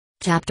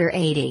Chapter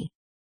 80.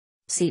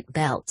 Seat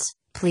belts,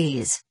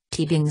 please,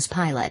 Teabing's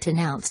pilot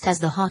announced as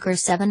the Hawker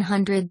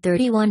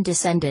 731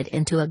 descended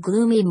into a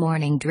gloomy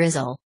morning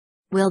drizzle.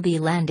 We'll be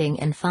landing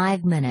in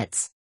 5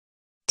 minutes.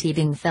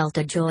 Teabing felt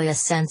a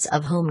joyous sense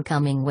of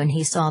homecoming when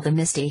he saw the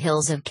misty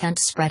hills of Kent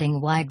spreading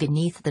wide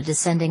beneath the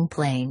descending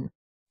plane.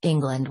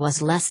 England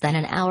was less than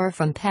an hour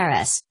from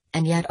Paris,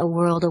 and yet a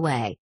world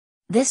away.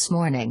 This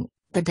morning,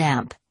 the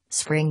damp,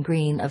 spring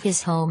green of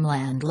his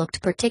homeland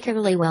looked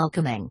particularly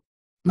welcoming.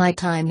 My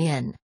time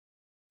in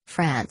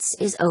France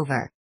is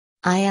over.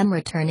 I am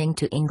returning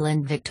to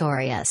England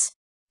victorious.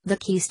 The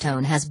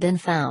keystone has been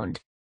found.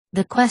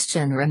 The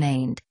question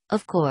remained,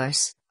 of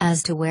course,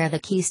 as to where the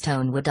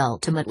keystone would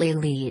ultimately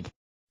lead.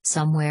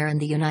 Somewhere in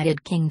the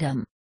United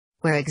Kingdom.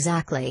 Where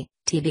exactly,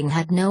 Teabing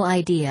had no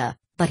idea,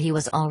 but he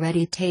was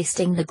already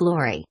tasting the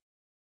glory.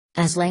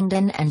 As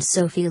Langdon and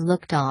Sophie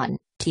looked on,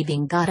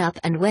 Teabing got up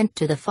and went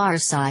to the far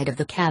side of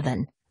the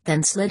cabin,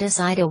 then slid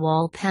aside a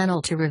wall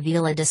panel to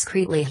reveal a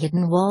discreetly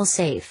hidden wall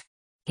safe.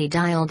 He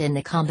dialed in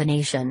the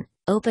combination,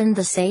 opened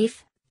the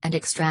safe, and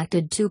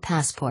extracted 2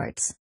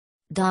 passports.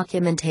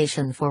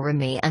 Documentation for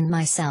Remy and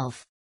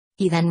myself.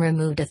 He then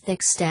removed a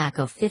thick stack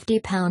of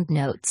 50-pound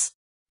notes.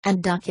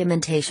 And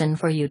documentation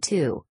for you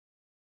too.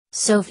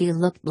 Sophie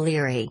looked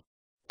bleary.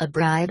 A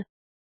bribe?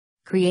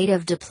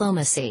 Creative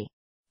diplomacy.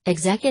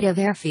 Executive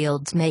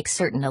airfields make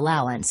certain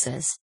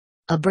allowances.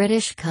 A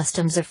British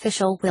customs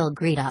official will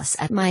greet us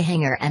at my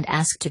hangar and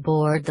ask to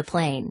board the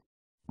plane.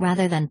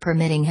 Rather than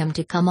permitting him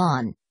to come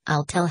on,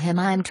 I'll tell him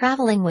I'm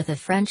traveling with a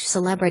French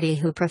celebrity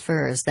who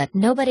prefers that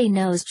nobody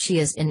knows she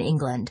is in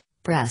England,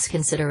 press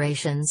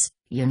considerations,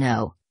 you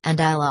know, and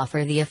I'll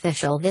offer the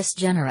official this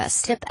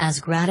generous tip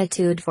as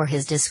gratitude for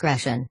his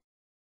discretion.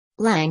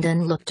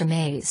 Langdon looked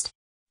amazed.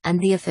 And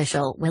the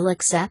official will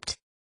accept?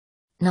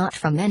 Not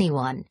from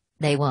anyone,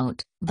 they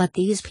won't, but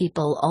these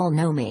people all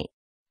know me.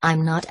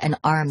 I'm not an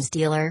arms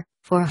dealer,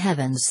 for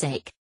heaven's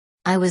sake.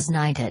 I was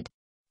knighted.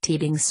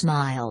 Teabing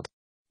smiled.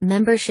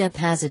 Membership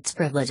has its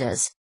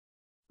privileges.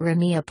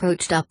 Remy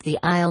approached up the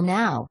aisle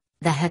now,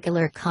 the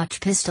Heckler Koch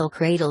pistol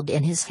cradled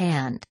in his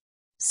hand.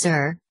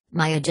 Sir,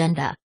 my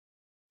agenda.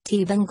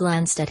 Teabing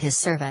glanced at his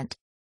servant.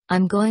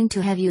 I'm going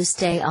to have you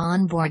stay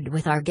on board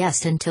with our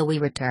guest until we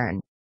return.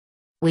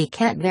 We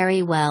can't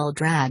very well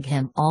drag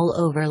him all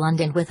over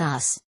London with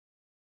us.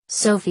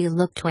 Sophie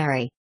looked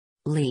wary.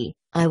 Lee,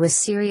 I was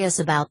serious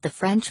about the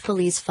French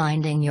police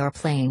finding your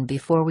plane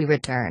before we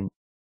return.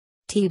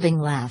 Teabing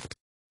laughed.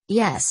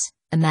 Yes,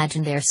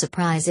 imagine their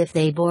surprise if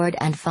they board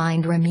and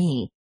find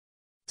Remy.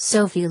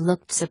 Sophie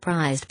looked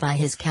surprised by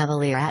his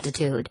cavalier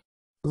attitude.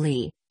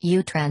 Lee,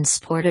 you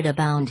transported a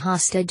bound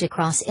hostage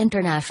across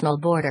international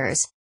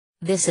borders.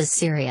 This is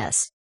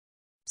serious.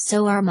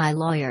 So are my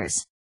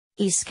lawyers.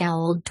 He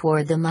scowled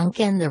toward the monk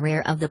in the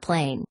rear of the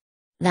plane.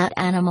 That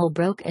animal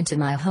broke into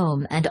my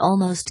home and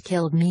almost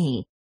killed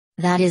me.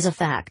 That is a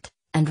fact,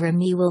 and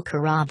Remy will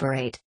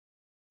corroborate.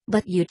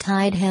 But you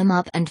tied him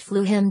up and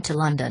flew him to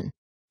London.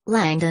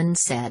 Langdon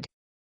said.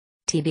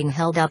 Teabing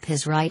held up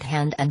his right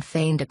hand and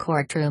feigned a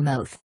courtroom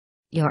oath.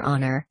 Your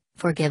Honor,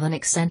 forgive an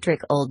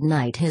eccentric old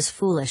knight his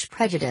foolish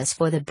prejudice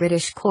for the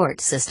British court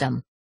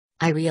system.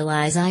 I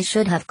realize I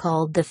should have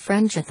called the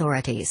French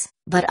authorities,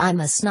 but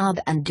I'm a snob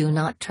and do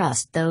not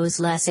trust those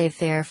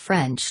laissez-faire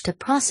French to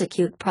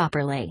prosecute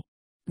properly.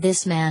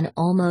 This man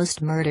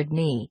almost murdered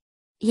me.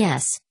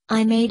 Yes,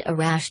 I made a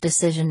rash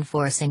decision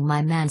forcing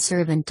my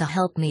manservant to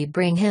help me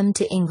bring him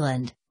to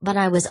England, but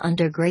I was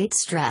under great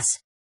stress.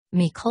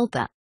 Me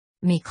culpa.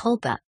 Me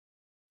culpa.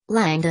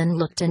 Langdon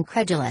looked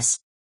incredulous.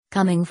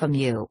 Coming from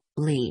you,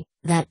 Lee,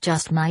 that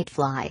just might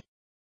fly.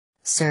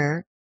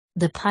 Sir?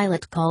 The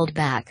pilot called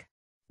back.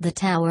 The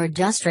tower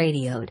just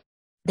radioed.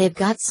 They've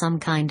got some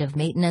kind of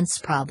maintenance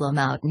problem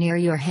out near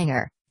your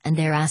hangar, and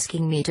they're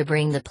asking me to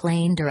bring the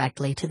plane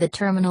directly to the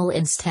terminal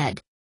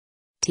instead.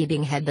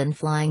 Teabing had been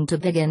flying to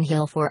Biggin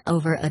Hill for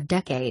over a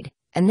decade,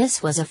 and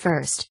this was a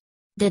first.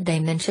 Did they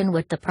mention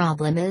what the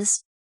problem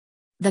is?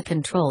 The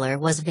controller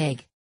was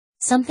vague.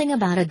 Something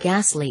about a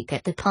gas leak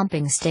at the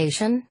pumping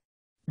station?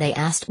 They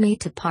asked me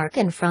to park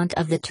in front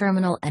of the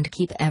terminal and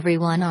keep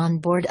everyone on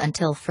board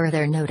until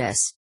further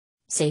notice.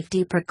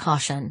 Safety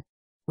precaution.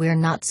 We're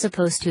not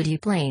supposed to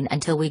deplane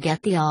until we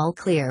get the all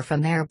clear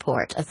from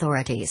airport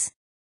authorities.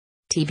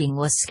 Teabing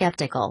was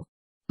skeptical.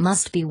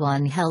 Must be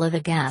one hell of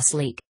a gas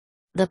leak.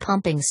 The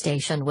pumping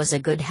station was a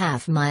good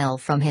half-mile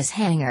from his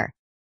hangar.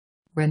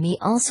 Remy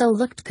also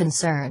looked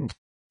concerned.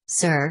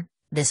 Sir,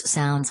 this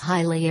sounds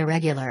highly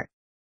irregular.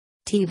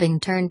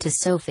 Teabing turned to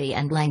Sophie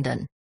and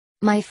Langdon.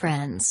 My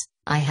friends,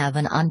 I have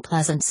an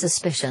unpleasant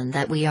suspicion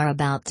that we are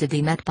about to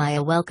be met by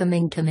a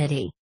welcoming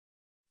committee.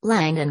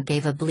 Langdon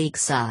gave a bleak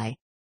sigh.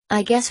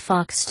 I guess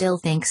Fox still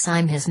thinks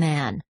I'm his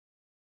man.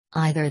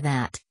 Either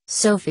that,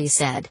 Sophie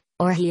said,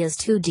 or he is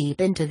too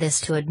deep into this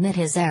to admit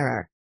his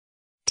error.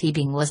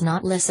 Teabing was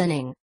not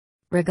listening.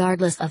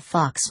 Regardless of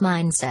Fox's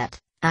mindset,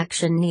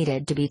 action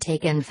needed to be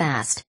taken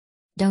fast.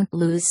 Don't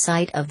lose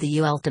sight of the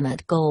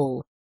ultimate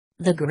goal.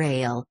 The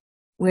Grail.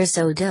 We're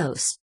so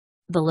dose.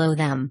 Below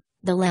them,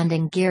 the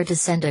landing gear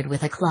descended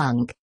with a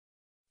clunk.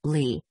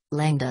 Lee,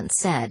 Langdon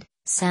said,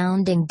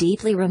 sounding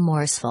deeply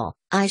remorseful.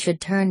 I should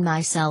turn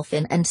myself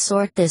in and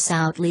sort this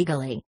out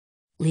legally.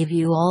 Leave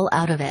you all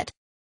out of it.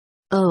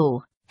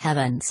 Oh,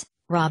 heavens,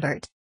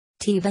 Robert.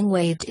 Teabing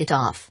waved it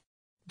off.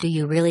 Do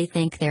you really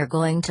think they're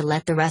going to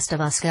let the rest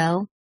of us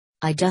go?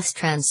 I just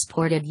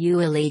transported you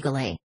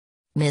illegally.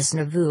 Ms.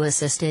 Nauvoo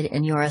assisted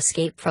in your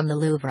escape from the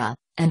Louvre,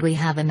 and we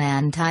have a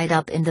man tied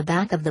up in the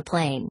back of the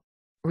plane.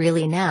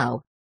 Really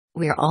now?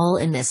 We're all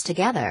in this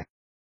together.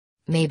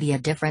 Maybe a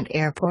different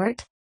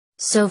airport?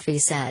 Sophie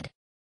said.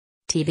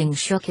 Teabing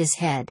shook his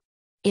head.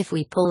 If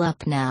we pull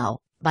up now,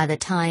 by the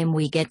time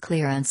we get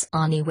clearance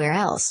anywhere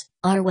else,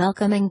 our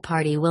welcoming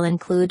party will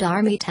include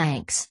army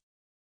tanks.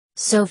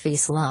 Sophie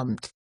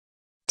slumped.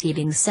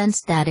 Teabing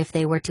sensed that if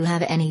they were to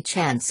have any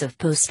chance of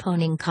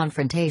postponing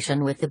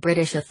confrontation with the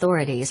British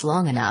authorities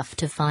long enough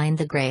to find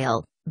the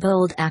Grail,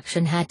 bold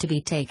action had to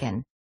be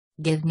taken.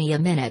 Give me a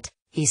minute,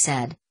 he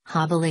said,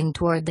 hobbling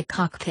toward the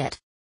cockpit.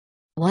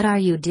 What are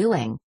you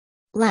doing?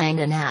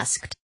 Langdon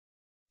asked.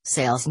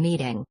 Sales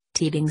meeting,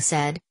 Teabing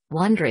said,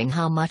 wondering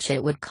how much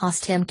it would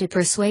cost him to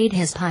persuade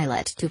his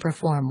pilot to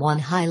perform one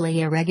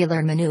highly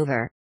irregular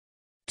maneuver.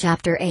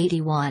 Chapter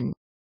 81.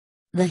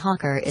 The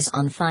Hawker is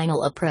on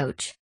final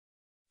approach.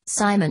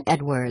 Simon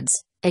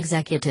Edwards,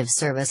 Executive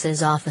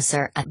Services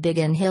Officer at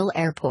Biggin Hill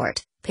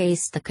Airport,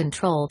 paced the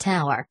control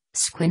tower,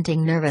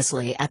 squinting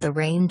nervously at the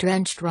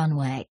rain-drenched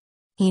runway.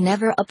 He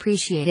never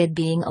appreciated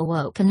being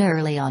awoken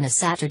early on a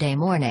Saturday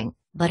morning,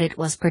 but it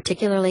was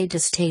particularly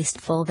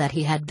distasteful that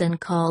he had been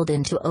called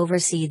in to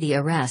oversee the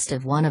arrest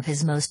of one of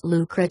his most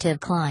lucrative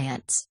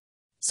clients.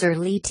 Sir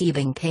Lee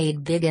Teabing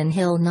paid Biggin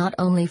Hill not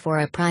only for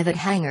a private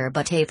hangar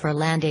but a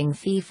per-landing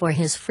fee for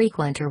his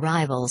frequent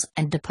arrivals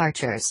and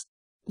departures.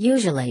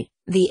 Usually,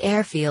 the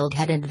airfield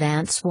had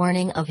advance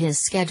warning of his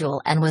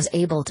schedule and was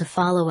able to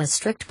follow a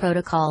strict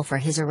protocol for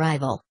his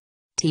arrival.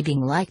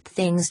 Teabing liked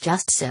things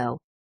just so.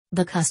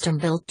 The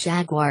custom-built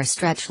Jaguar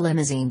stretch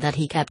limousine that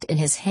he kept in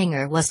his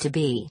hangar was to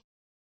be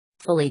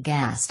fully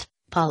gassed,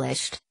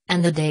 polished,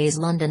 and the day's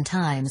London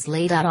Times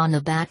laid out on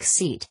the back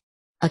seat.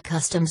 A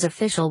customs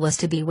official was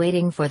to be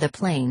waiting for the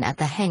plane at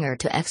the hangar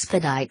to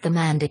expedite the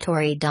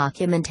mandatory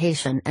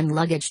documentation and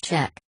luggage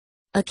check.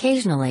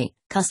 Occasionally,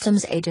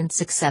 customs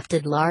agents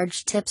accepted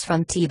large tips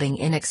from Teabing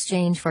in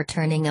exchange for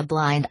turning a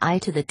blind eye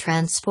to the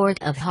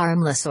transport of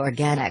harmless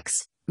organics,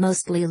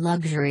 mostly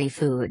luxury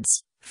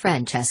foods,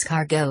 French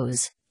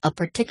escargots, a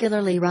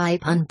particularly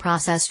ripe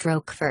unprocessed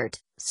roquefort,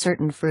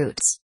 certain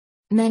fruits.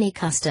 Many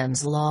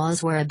customs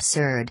laws were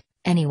absurd,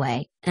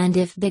 anyway, and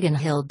if Biggin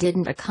Hill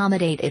didn't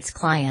accommodate its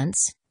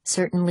clients,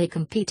 certainly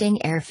competing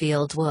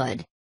airfields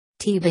would.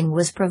 Teabing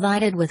was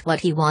provided with what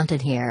he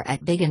wanted here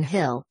at Biggin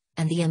Hill,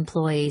 and the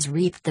employees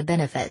reaped the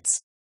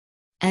benefits.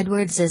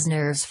 Edwards's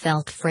nerves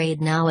felt frayed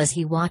now as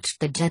he watched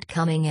the jet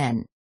coming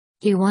in.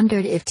 He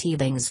wondered if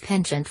Teabing's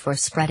penchant for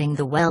spreading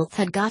the wealth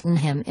had gotten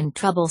him in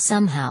trouble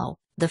somehow.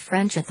 The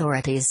French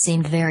authorities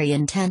seemed very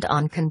intent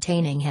on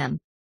containing him.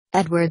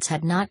 Edwards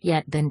had not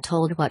yet been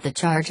told what the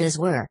charges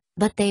were,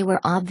 but they were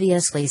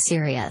obviously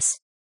serious.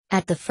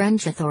 At the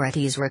French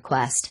authorities'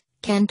 request,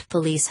 Kent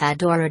Police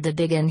had ordered the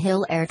Biggin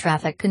Hill air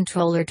traffic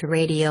controller to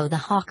radio the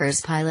Hawker's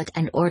pilot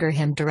and order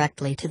him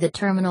directly to the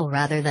terminal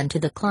rather than to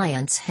the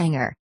client's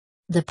hangar.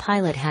 The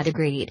pilot had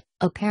agreed,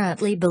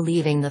 apparently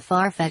believing the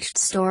far-fetched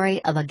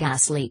story of a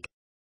gas leak.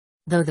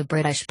 Though the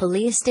British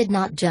police did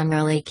not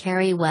generally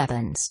carry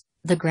weapons,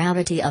 the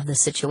gravity of the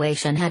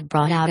situation had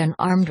brought out an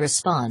armed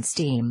response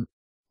team.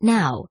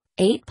 Now,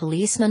 8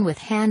 policemen with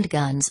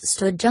handguns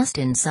stood just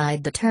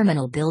inside the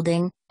terminal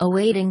building,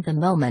 awaiting the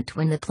moment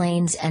when the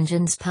plane's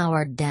engines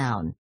powered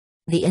down.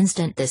 The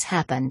instant this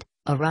happened,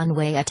 a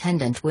runway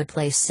attendant would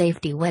place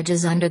safety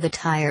wedges under the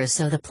tires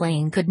so the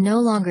plane could no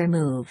longer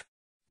move.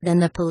 Then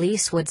the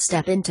police would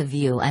step into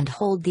view and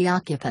hold the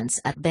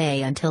occupants at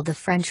bay until the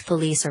French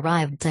police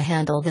arrived to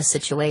handle the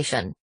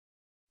situation.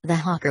 The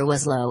Hawker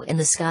was low in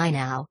the sky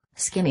now,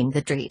 skimming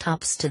the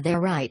treetops to their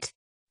right.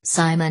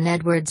 Simon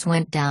Edwards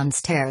went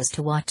downstairs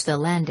to watch the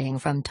landing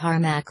from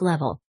tarmac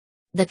level.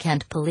 The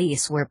Kent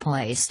police were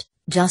poised,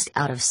 just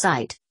out of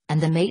sight, and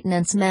the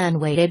maintenance man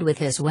waited with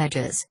his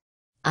wedges.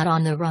 Out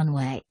on the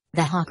runway,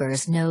 the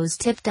Hawker's nose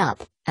tipped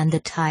up, and the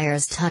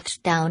tires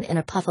touched down in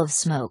a puff of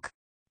smoke.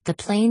 The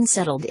plane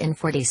settled in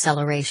for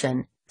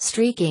deceleration,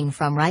 streaking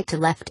from right to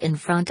left in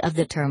front of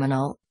the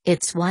terminal,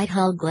 its white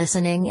hull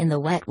glistening in the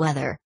wet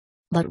weather.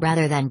 But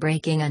rather than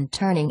braking and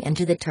turning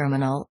into the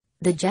terminal,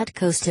 the jet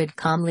coasted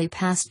calmly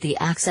past the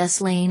access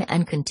lane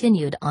and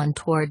continued on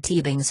toward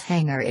Teabing's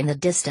hangar in the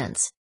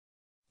distance.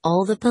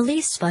 All the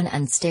police spun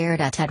and stared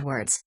at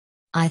Edwards.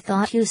 I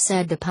thought you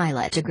said the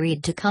pilot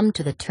agreed to come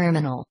to the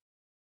terminal.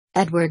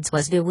 Edwards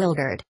was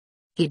bewildered.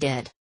 He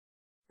did.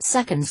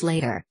 Seconds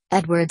later,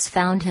 Edwards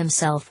found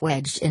himself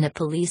wedged in a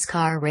police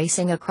car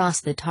racing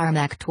across the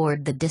tarmac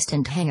toward the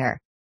distant hangar.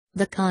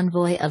 The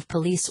convoy of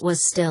police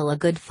was still a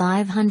good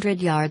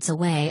 500 yards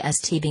away as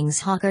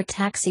Teabing's Hawker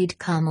taxied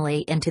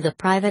calmly into the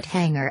private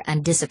hangar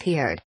and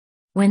disappeared.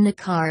 When the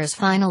cars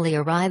finally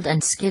arrived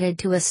and skidded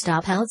to a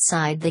stop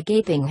outside the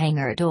gaping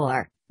hangar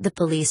door, The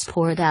police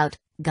poured out,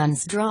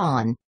 guns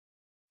drawn.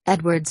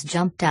 Edwards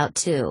jumped out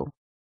too.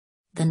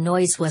 The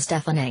noise was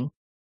deafening.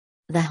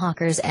 The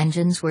Hawker's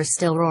engines were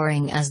still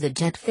roaring as the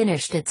jet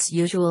finished its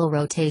usual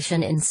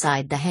rotation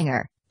inside the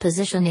hangar,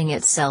 positioning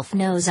itself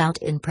nose out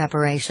in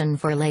preparation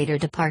for later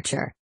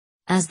departure.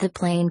 As the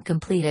plane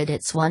completed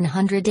its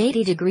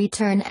 180-degree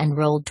turn and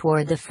rolled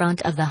toward the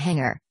front of the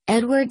hangar,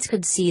 Edwards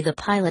could see the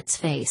pilot's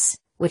face,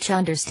 which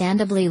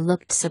understandably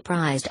looked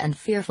surprised and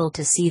fearful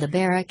to see the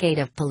barricade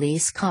of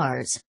police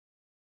cars.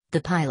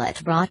 The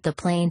pilot brought the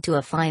plane to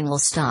a final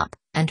stop,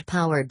 and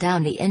powered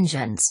down the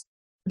engines.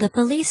 The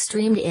police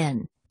streamed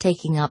in,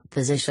 taking up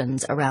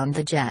positions around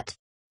the jet.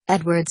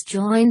 Edwards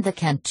joined the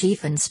Kent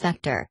chief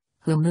inspector,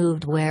 who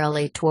moved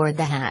warily toward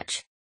the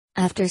hatch.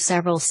 After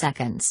several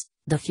seconds,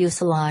 the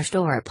fuselage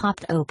door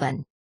popped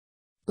open.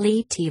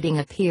 Lee Teabing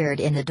appeared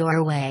in the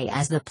doorway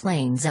as the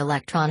plane's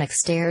electronic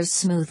stairs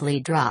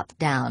smoothly dropped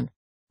down.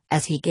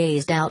 As he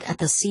gazed out at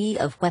the sea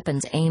of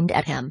weapons aimed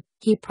at him,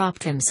 he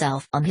propped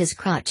himself on his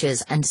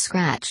crutches and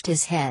scratched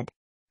his head.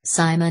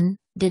 "Simon,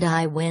 did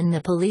I win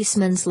the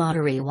policeman's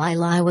lottery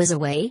while I was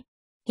away?"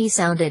 He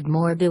sounded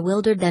more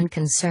bewildered than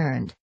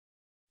concerned.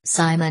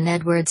 Simon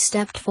Edwards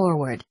stepped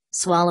forward,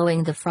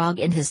 swallowing the frog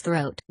in his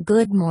throat.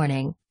 "Good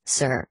morning,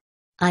 sir.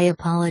 I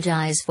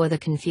apologize for the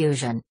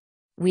confusion.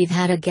 We've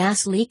had a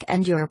gas leak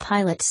and your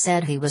pilot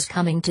said he was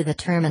coming to the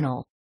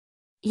terminal."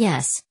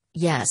 Yes,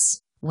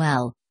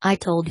 well, I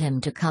told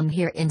him to come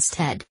here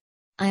instead.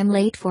 I'm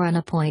late for an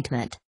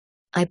appointment.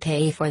 I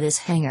pay for this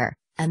hangar,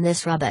 and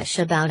this rubbish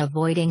about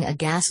avoiding a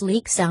gas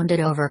leak sounded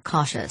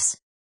overcautious.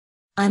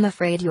 I'm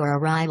afraid your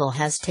arrival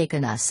has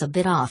taken us a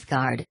bit off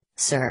guard,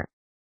 sir.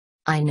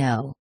 I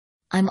know.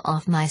 I'm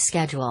off my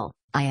schedule,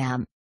 I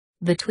am.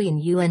 Between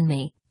you and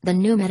me, the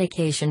new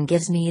medication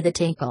gives me the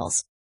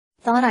tinkles.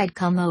 Thought I'd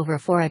come over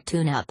for a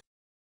tune-up.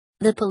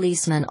 The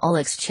policemen all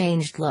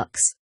exchanged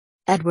looks.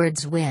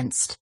 Edwards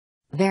winced.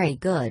 "Very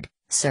good,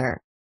 sir."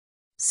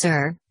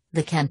 "Sir,"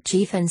 the Kent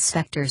chief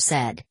inspector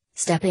said,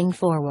 stepping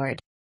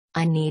forward.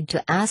 "I need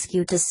to ask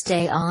you to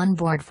stay on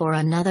board for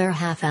another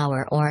half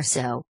hour or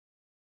so."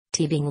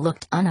 Teabing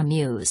looked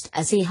unamused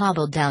as he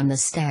hobbled down the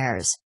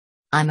stairs.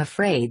 "I'm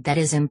afraid that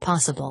is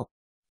impossible.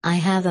 I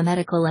have a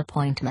medical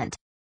appointment."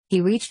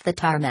 He reached the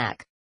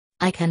tarmac.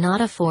 "I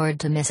cannot afford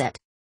to miss it."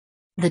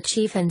 The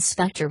chief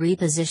inspector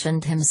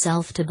repositioned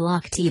himself to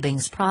block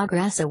Teabing's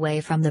progress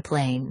away from the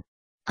plane.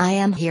 "I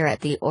am here at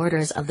the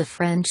orders of the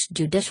French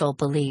Judicial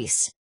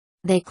Police.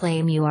 They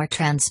claim you are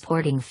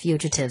transporting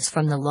fugitives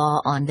from the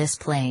law on this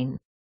plane."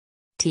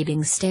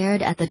 Teabing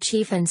stared at the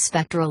chief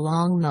inspector a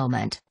long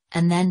moment,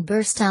 and then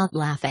burst out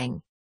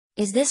laughing.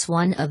 "Is this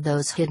one of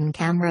those hidden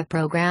camera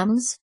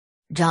programs?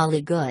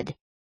 Jolly good."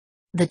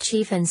 The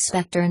chief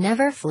inspector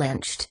never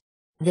flinched.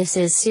 "This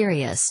is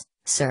serious,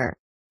 sir.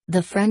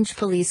 The French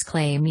police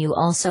claim you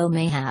also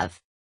may have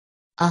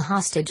a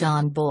hostage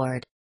on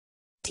board."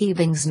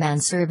 Teabing's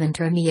manservant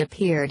Remy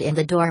appeared in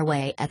the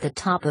doorway at the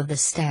top of the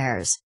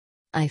stairs.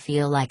 "I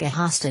feel like a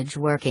hostage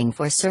working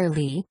for Sir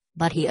Lee,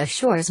 but he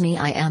assures me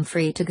I am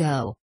free to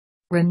go."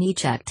 Remy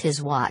checked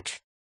his watch.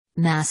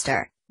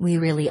 "Master, we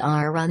really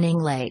are running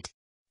late."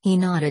 He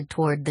nodded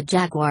toward the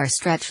Jaguar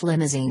stretch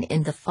limousine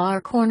in the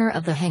far corner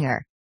of the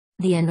hangar.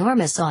 The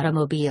enormous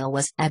automobile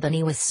was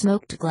ebony with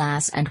smoked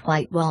glass and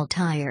white wall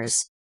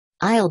tires.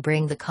 "I'll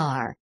bring the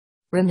car."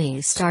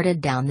 Remy started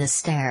down the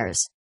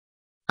stairs.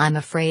 "I'm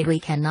afraid we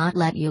cannot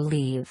let you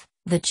leave,"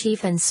 the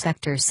chief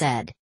inspector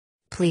said.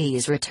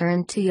 "Please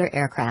return to your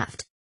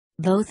aircraft.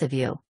 Both of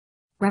you.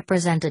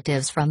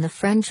 Representatives from the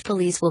French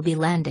police will be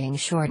landing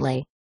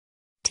shortly."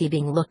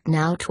 Teabing looked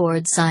now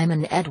toward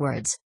Simon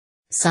Edwards.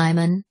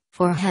 "Simon,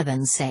 for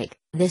heaven's sake,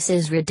 this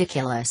is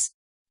ridiculous.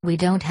 We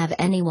don't have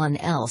anyone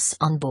else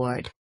on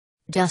board.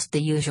 Just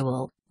the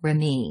usual,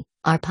 Remy,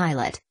 our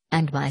pilot,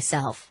 and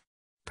myself.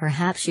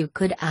 Perhaps you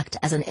could act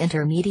as an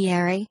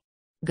intermediary?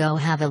 Go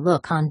have a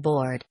look on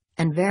board,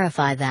 and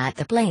verify that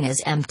the plane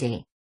is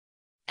empty."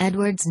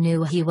 Edwards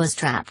knew he was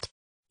trapped.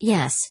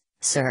 "Yes,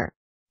 sir.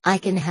 I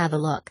can have a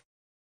look."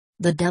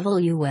 "The devil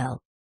you will,"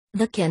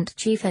 the Kent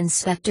chief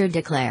inspector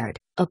declared,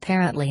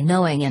 apparently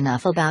knowing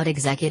enough about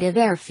executive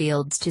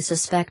airfields to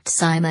suspect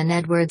Simon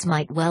Edwards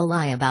might well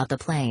lie about the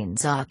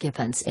plane's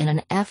occupants in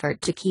an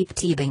effort to keep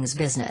Teabing's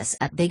business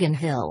at Biggin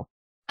Hill.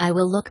 "I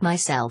will look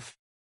myself."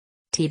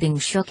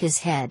 Teabing shook his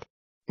head.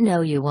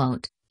 "No you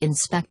won't,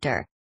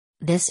 Inspector.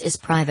 This is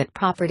private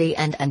property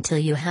and until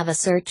you have a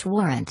search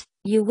warrant,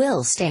 you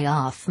will stay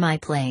off my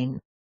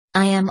plane.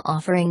 I am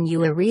offering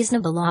you a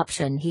reasonable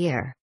option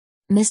here.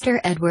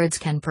 Mr. Edwards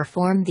can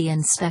perform the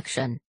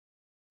inspection."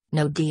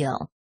 "No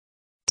deal."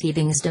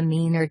 Teabing's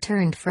demeanor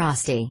turned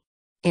frosty.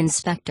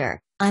 "Inspector,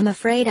 I'm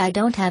afraid I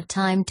don't have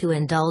time to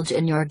indulge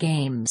in your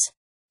games.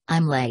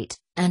 I'm late,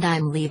 and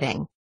I'm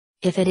leaving.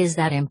 If it is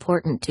that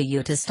important to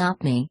you to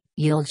stop me,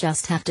 you'll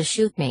just have to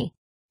shoot me."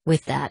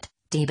 With that,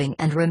 Teabing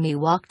and Remy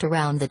walked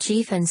around the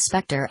chief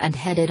inspector and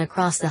headed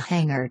across the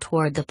hangar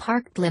toward the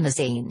parked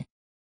limousine.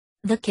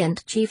 The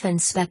Kent chief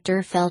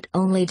inspector felt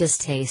only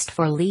distaste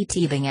for Lee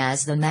Teabing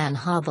as the man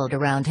hobbled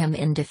around him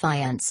in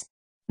defiance.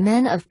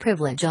 Men of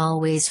privilege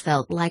always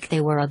felt like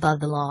they were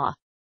above the law.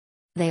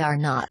 They are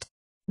not.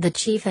 The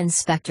chief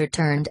inspector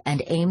turned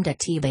and aimed at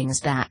Teabing's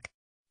back.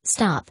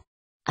 Stop.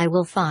 I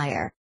will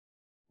fire.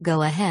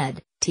 Go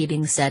ahead,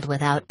 Teabing said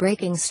without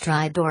breaking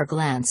stride or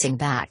glancing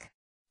back.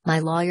 My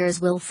lawyers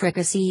will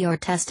fricassee your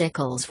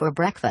testicles for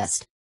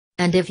breakfast.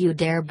 And if you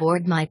dare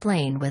board my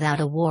plane without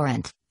a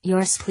warrant,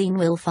 your spleen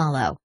will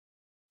follow.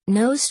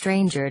 No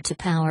stranger to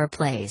power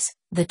plays,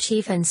 the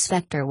chief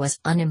inspector was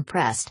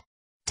unimpressed.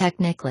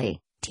 Technically,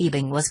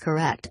 Teabing was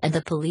correct and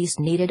the police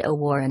needed a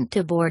warrant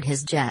to board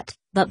his jet,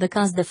 but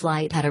because the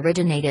flight had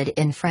originated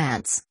in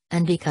France,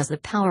 and because the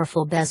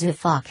powerful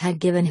Bezoufak had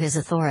given his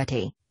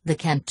authority, the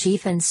Kent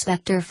chief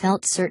inspector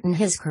felt certain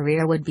his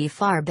career would be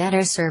far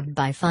better served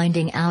by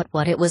finding out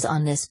what it was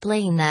on this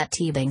plane that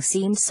Teabing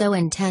seemed so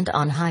intent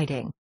on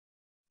hiding.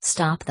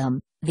 Stop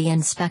them, the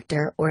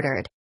inspector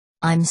ordered.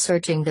 I'm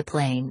searching the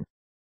plane.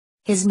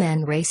 His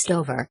men raced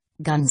over,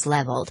 guns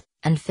leveled,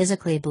 and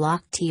physically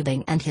blocked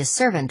Teabing and his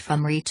servant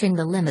from reaching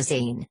the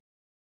limousine.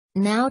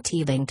 Now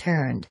Teabing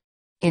turned.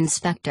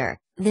 Inspector,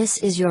 this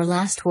is your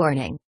last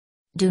warning.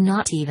 Do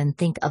not even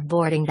think of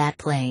boarding that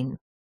plane.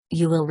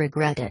 You will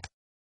regret it.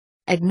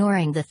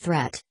 Ignoring the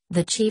threat,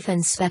 the chief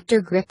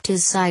inspector gripped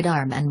his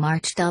sidearm and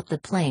marched up the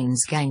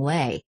plane's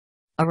gangway.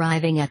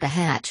 Arriving at the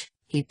hatch,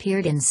 he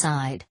peered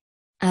inside.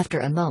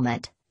 After a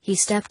moment, he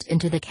stepped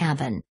into the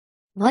cabin.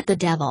 What the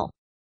devil?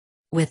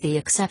 With the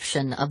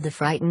exception of the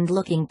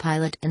frightened-looking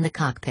pilot in the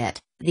cockpit,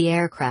 the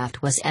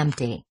aircraft was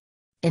empty.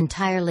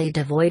 Entirely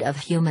devoid of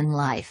human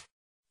life.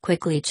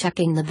 Quickly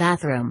checking the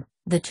bathroom,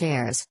 the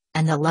chairs,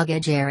 and the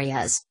luggage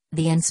areas,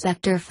 the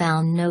inspector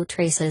found no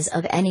traces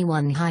of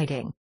anyone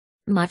hiding.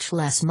 Much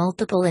less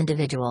multiple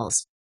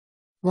individuals.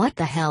 What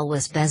the hell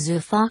was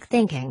Bezoufak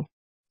thinking?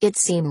 It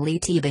seemed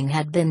Teabing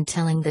had been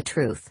telling the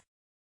truth.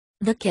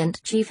 The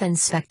Kent chief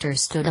inspector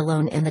stood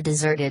alone in the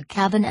deserted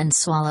cabin and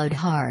swallowed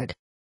hard.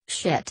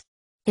 Shit.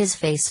 His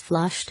face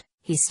flushed,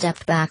 he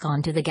stepped back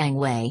onto the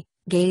gangway,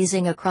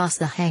 gazing across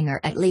the hangar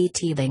at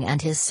Teabing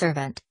and his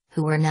servant,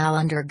 who were now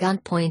under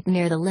gunpoint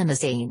near the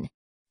limousine.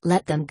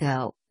 Let them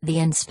go, the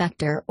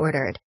inspector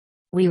ordered.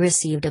 We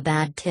received a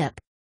bad tip.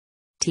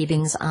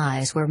 Teabing's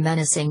eyes were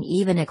menacing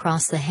even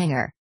across the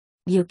hangar.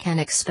 You can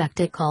expect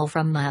a call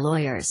from my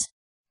lawyers.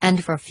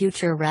 And for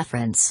future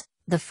reference,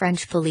 the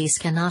French police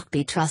cannot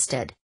be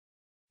trusted.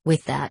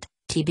 With that,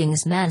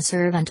 Teabing's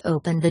manservant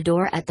opened the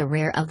door at the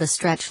rear of the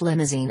stretch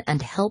limousine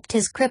and helped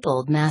his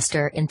crippled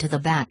master into the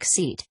back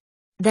seat.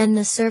 Then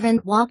the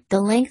servant walked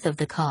the length of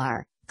the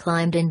car,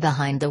 climbed in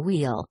behind the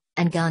wheel,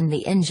 and gunned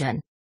the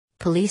engine.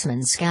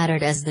 Policemen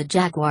scattered as the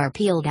Jaguar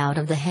peeled out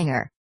of the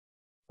hangar.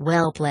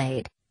 Well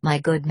played, my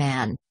good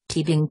man,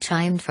 Teabing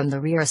chimed from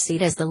the rear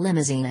seat as the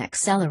limousine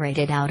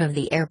accelerated out of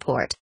the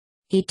airport.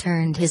 He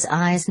turned his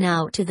eyes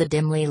now to the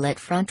dimly lit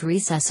front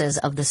recesses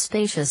of the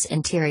spacious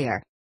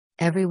interior.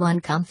 Everyone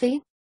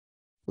comfy?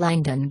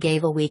 Langdon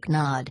gave a weak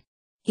nod.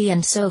 He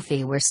and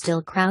Sophie were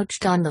still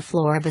crouched on the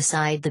floor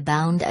beside the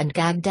bound and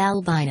gagged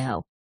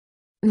albino.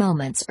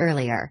 Moments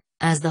earlier,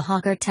 as the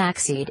Hawker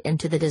taxied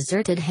into the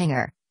deserted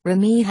hangar,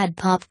 Remy had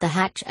popped the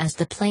hatch as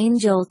the plane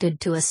jolted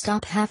to a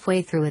stop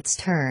halfway through its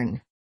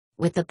turn.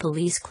 With the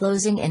police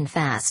closing in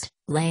fast,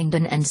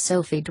 Langdon and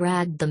Sophie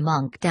dragged the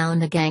monk down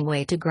the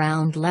gangway to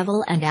ground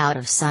level and out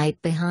of sight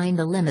behind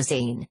the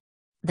limousine.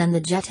 Then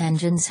the jet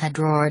engines had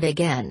roared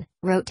again,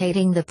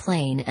 rotating the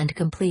plane and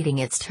completing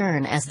its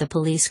turn as the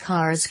police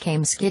cars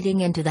came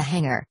skidding into the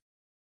hangar.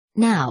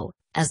 Now,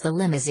 as the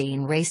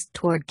limousine raced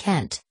toward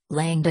Kent,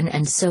 Langdon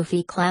and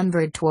Sophie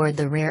clambered toward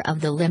the rear of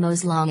the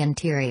limo's long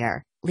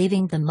interior,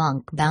 leaving the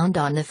monk bound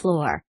on the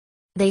floor.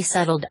 They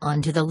settled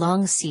onto the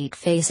long seat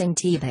facing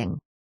Teabing.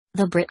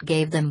 The Brit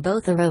gave them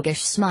both a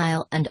roguish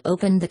smile and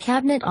opened the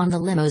cabinet on the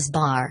limo's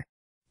bar.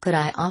 Could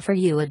I offer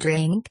you a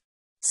drink?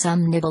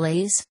 Some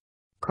nibbles?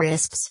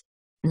 Crisps?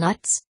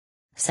 Nuts?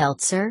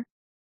 Seltzer?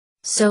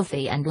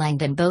 Sophie and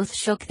Langdon both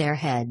shook their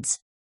heads.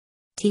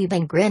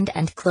 Teabing grinned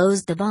and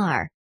closed the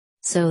bar.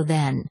 So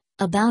then,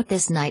 about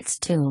this night's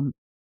tomb.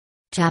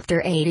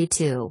 Chapter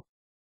 82.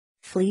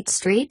 Fleet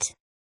Street?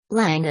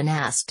 Langdon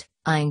asked,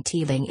 eyeing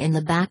Teabing in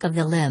the back of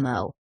the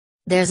limo.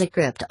 There's a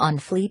crypt on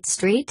Fleet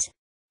Street?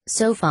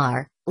 So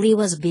far, Lee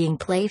was being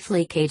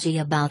playfully cagey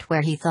about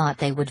where he thought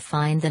they would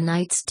find the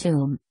knight's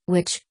tomb,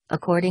 which,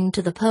 according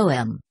to the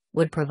poem,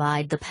 would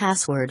provide the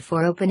password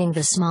for opening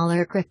the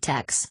smaller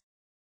cryptex.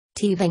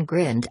 Teabing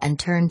grinned and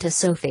turned to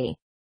Sophie.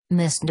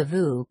 Miss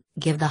DeVoe,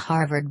 give the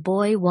Harvard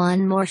boy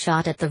one more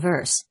shot at the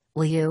verse,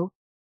 will you?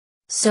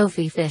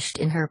 Sophie fished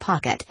in her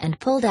pocket and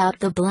pulled out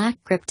the black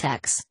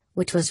cryptex,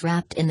 which was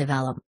wrapped in the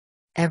vellum.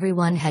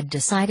 Everyone had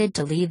decided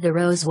to leave the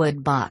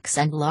rosewood box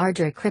and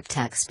larger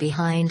cryptex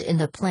behind in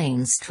the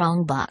plain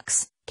strong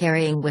box,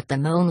 carrying with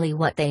them only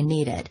what they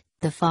needed,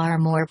 the far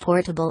more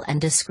portable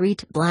and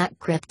discreet black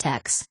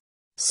cryptex.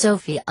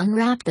 Sophie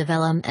unwrapped the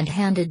vellum and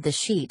handed the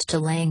sheet to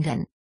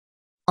Langdon.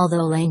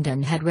 Although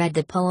Langdon had read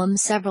the poem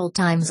several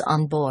times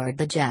on board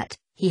the jet,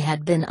 he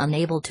had been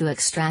unable to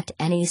extract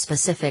any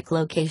specific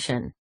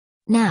location.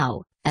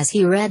 Now, as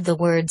he read the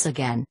words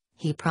again,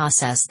 He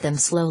processed them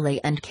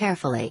slowly and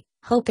carefully,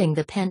 hoping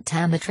the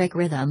pentametric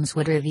rhythms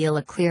would reveal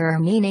a clearer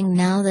meaning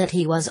now that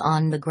he was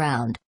on the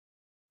ground.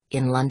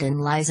 In London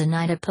lies a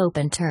knight a pope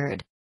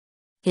interred.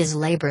 His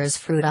labours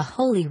fruit a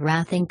holy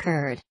wrath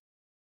incurred.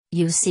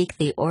 You seek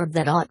the orb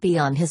that ought be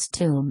on his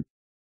tomb.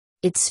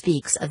 It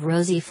speaks of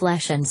rosy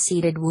flesh and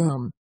seeded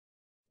womb.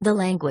 The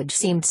language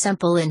seemed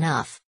simple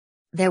enough.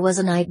 There was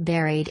a knight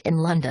buried in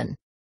London.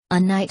 A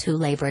knight who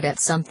laboured at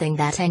something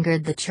that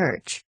angered the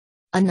church.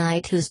 A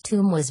knight whose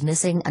tomb was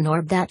missing an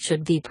orb that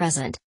should be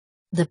present.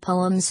 The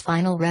poem's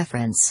final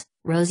reference,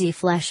 rosy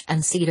flesh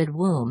and seeded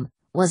womb,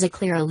 was a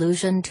clear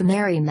allusion to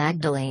Mary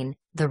Magdalene,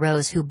 the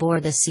rose who bore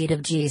the seed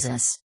of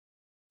Jesus.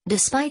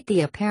 Despite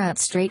the apparent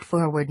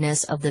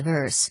straightforwardness of the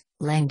verse,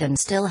 Langdon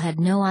still had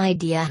no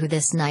idea who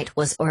this knight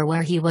was or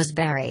where he was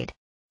buried.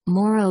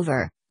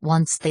 Moreover,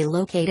 once they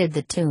located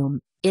the tomb,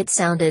 it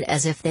sounded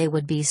as if they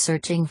would be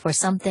searching for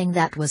something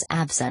that was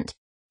absent.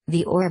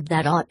 The orb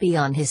that ought be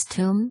on his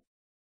tomb?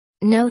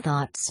 No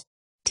thoughts.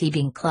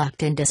 Teabing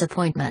clucked in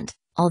disappointment,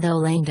 although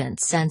Langdon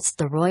sensed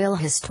the royal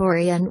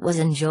historian was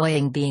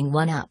enjoying being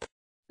one-up.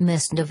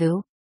 Miss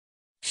Devoux?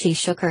 She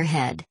shook her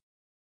head.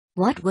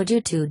 What would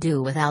you two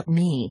do without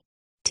me?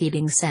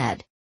 Teabing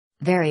said.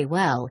 Very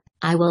well,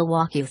 I will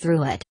walk you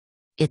through it.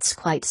 It's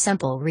quite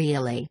simple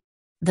really.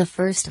 The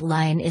first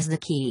line is the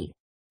key.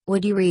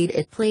 Would you read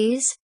it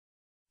please?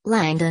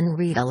 Langdon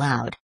read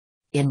aloud.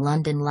 In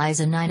London lies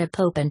a knight a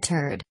pope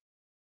interred.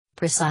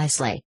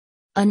 Precisely.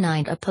 A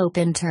knight a pope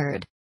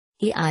interred.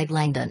 He eyed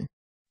Langdon.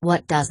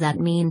 What does that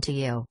mean to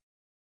you?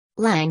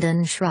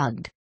 Langdon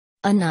shrugged.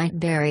 A knight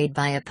buried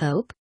by a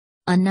pope?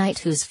 A knight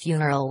whose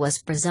funeral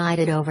was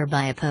presided over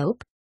by a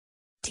pope?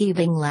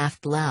 Teabing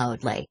laughed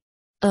loudly.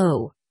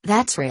 Oh,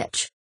 that's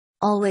rich.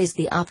 Always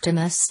the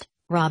optimist,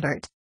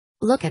 Robert.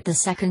 Look at the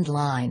second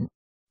line.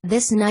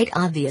 This knight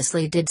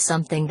obviously did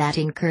something that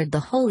incurred the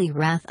holy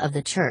wrath of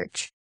the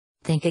church.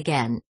 Think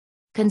again.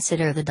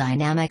 Consider the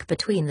dynamic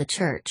between the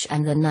church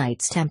and the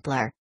Knights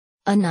Templar.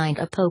 A knight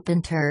a pope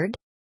interred?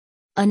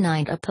 A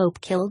knight a pope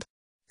killed?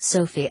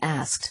 Sophie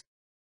asked.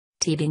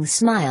 Teabing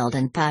smiled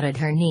and patted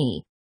her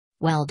knee.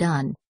 Well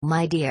done,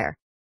 my dear.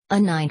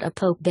 A knight a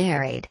pope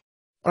buried.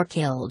 Or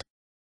killed.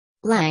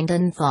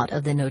 Langdon thought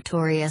of the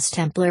notorious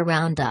Templar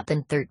roundup in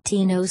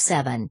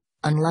 1307,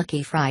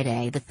 unlucky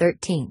Friday the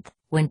 13th,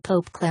 when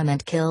Pope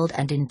Clement killed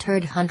and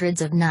interred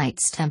hundreds of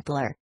Knights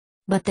Templar.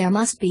 But there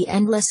must be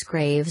endless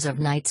graves of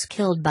knights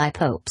killed by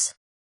popes.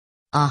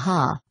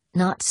 Aha,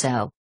 not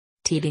so.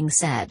 Teabing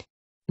said.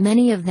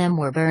 Many of them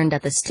were burned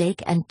at the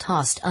stake and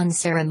tossed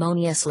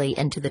unceremoniously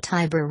into the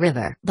Tiber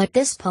River. But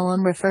this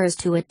poem refers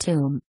to a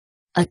tomb.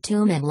 A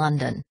tomb in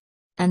London.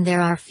 And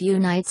there are few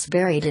knights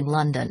buried in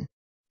London.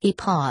 He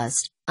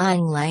paused,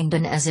 eyeing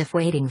Langdon as if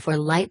waiting for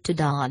light to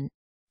dawn.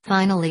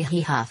 Finally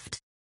he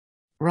huffed.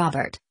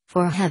 Robert,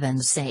 for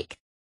heaven's sake.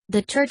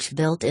 The church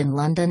built in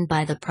London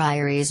by the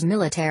Priory's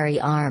military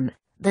arm,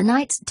 the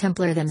Knights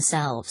Templar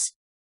themselves.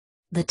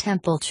 The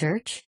Temple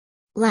Church?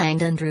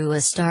 Langdon drew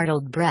a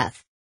startled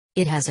breath.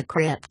 It has a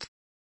crypt.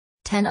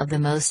 10 of the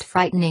most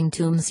frightening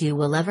tombs you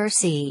will ever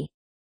see.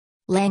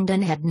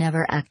 Langdon had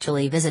never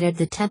actually visited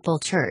the Temple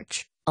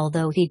Church,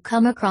 although he'd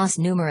come across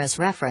numerous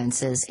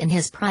references in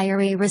his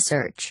Priory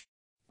research.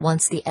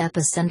 Once the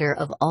epicenter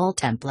of all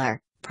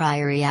Templar,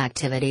 Priory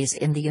activities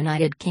in the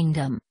United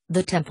Kingdom,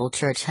 the Temple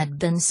Church had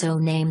been so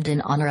named in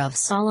honor of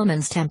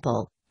Solomon's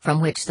Temple, from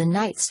which the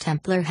Knights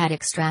Templar had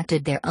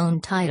extracted their own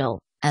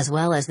title, as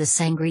well as the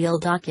sangreal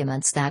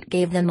documents that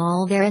gave them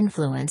all their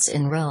influence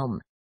in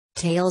Rome.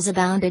 Tales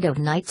abounded of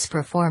knights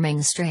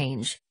performing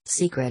strange,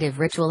 secretive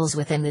rituals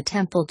within the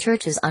Temple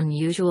Church's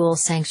unusual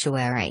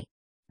sanctuary.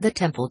 The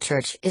Temple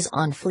Church is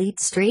on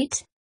Fleet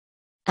Street?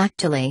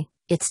 Actually,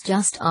 it's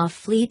just off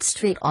Fleet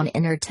Street on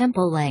Inner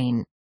Temple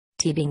Lane.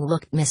 Teabing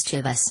looked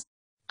mischievous.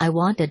 I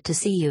wanted to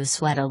see you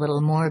sweat a little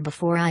more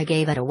before I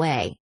gave it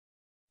away.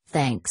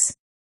 Thanks.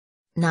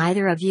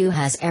 Neither of you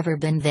has ever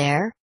been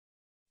there?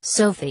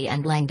 Sophie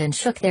and Langdon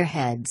shook their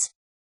heads.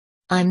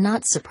 I'm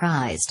not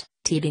surprised,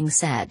 Teabing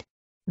said.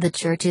 The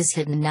church is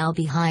hidden now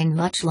behind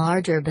much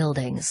larger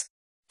buildings.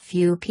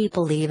 Few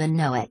people even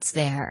know it's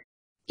there.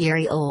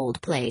 Eerie old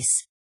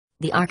place.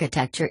 The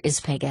architecture is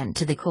pagan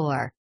to the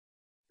core.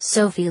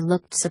 Sophie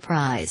looked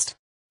surprised.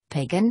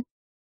 Pagan?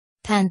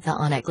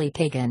 Pantheonically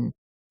pagan.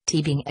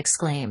 Teabing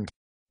exclaimed.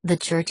 The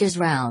church is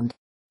round.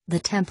 The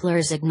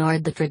Templars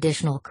ignored the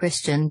traditional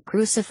Christian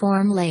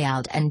cruciform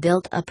layout and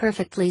built a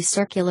perfectly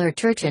circular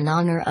church in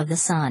honor of the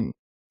sun.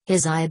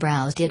 His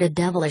eyebrows did a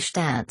devilish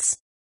dance.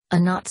 A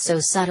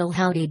not-so-subtle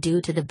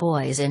howdy-do to the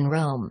boys in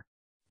Rome.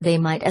 They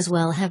might as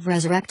well have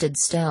resurrected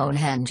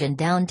Stonehenge in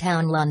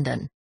downtown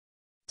London.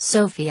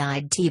 Sophie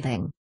eyed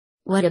Teabing.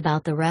 What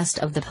about the rest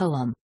of the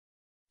poem?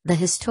 The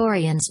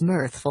historian's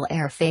mirthful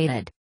air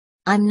faded.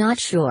 I'm not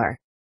sure.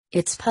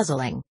 It's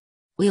puzzling.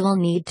 We will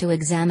need to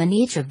examine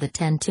each of the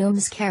 10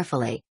 tombs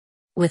carefully.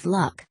 With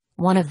luck,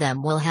 one of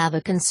them will have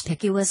a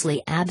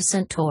conspicuously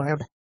absent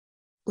orb.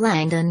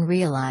 Langdon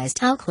realized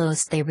how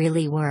close they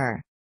really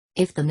were.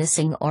 If the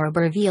missing orb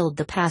revealed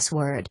the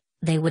password,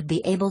 They would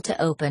be able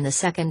to open the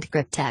second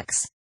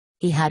cryptex.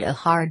 He had a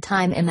hard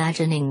time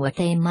imagining what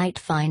they might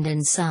find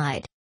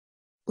inside.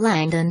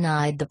 Langdon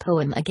eyed the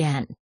poem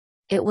again.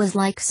 It was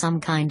like some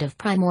kind of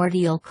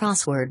primordial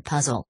crossword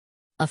puzzle.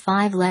 A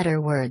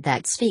 5-letter word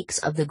that speaks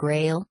of the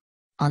Grail?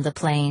 On the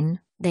plane,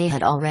 they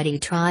had already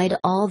tried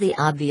all the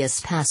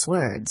obvious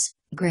passwords: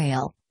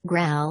 Grail,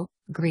 Graal,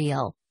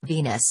 Greel,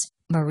 Venus,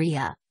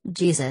 Maria,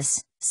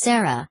 Jesus,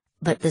 Sarah,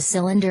 but the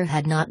cylinder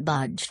had not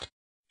budged.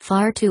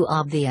 Far too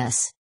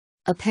obvious.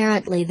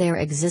 Apparently there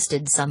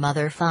existed some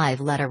other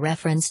 5-letter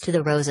reference to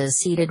the Rose's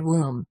seeded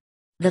womb.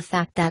 The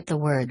fact that the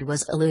word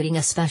was eluding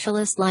a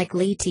specialist like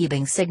Lee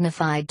Teabing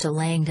signified to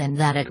Langdon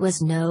that it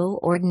was no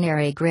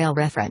ordinary Grail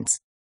reference.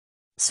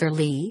 "Sir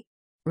Lee?"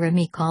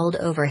 Remy called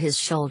over his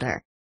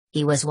shoulder.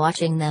 He was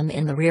watching them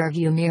in the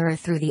rearview mirror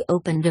through the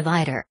open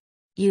divider.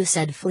 "You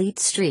said Fleet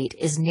Street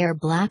is near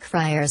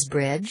Blackfriars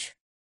Bridge?"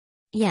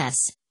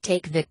 "Yes,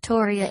 take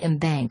Victoria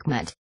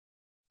Embankment."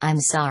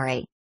 "I'm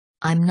sorry.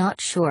 I'm not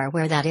sure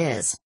where that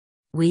is.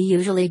 We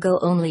usually go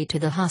only to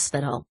the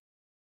hospital."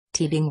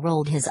 Teabing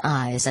rolled his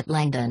eyes at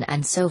Langdon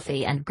and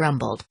Sophie and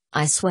grumbled,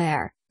 "I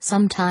swear,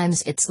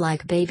 sometimes it's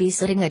like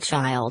babysitting a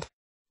child.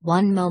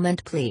 One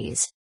moment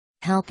please.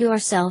 Help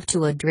yourself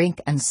to a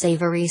drink and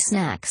savory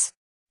snacks."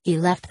 He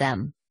left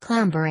them,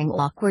 clambering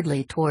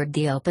awkwardly toward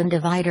the open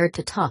divider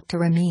to talk to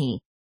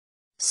Remy.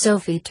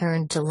 Sophie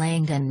turned to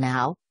Langdon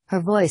now, her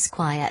voice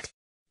quiet.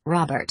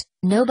 "Robert,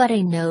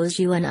 nobody knows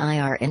you and I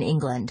are in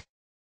England."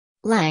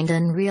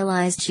 Langdon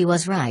realized she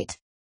was right.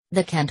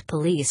 The Kent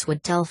police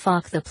would tell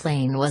Falk the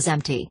plane was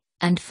empty,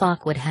 and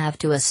Falk would have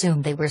to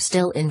assume they were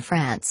still in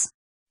France.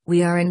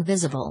 "We are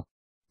invisible."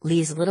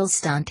 Lee's little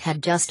stunt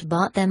had just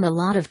bought them a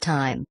lot of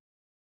time.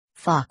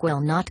 "Falk will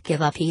not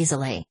give up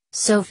easily,"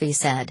 Sophie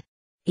said.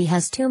 "He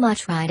has too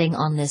much riding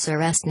on this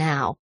arrest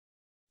now."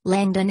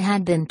 Langdon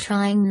had been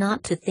trying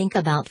not to think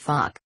about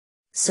Falk.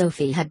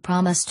 Sophie had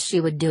promised she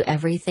would do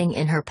everything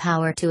in her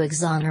power to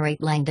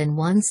exonerate Langdon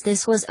once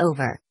this was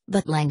over,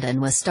 but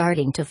Langdon was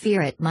starting to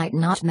fear it might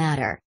not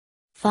matter.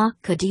 Falk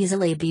could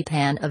easily be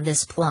pan of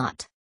this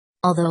plot.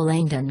 Although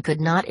Langdon could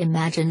not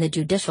imagine the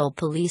judicial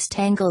police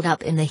tangled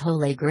up in the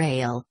Holy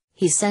Grail,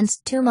 he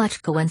sensed too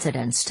much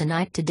coincidence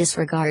tonight to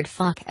disregard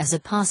Falk as a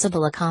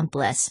possible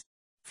accomplice.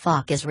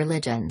 "Falk is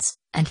religions,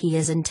 and he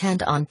is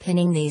intent on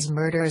pinning these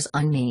murders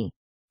on me."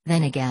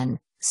 Then again,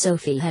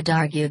 Sophie had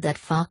argued that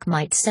Falk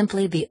might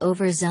simply be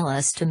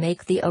overzealous to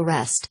make the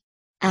arrest.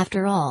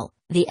 After all,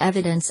 the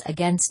evidence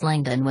against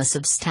Langdon was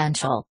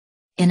substantial.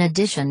 In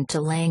addition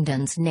to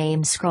Langdon's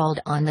name scrawled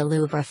on the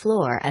Louvre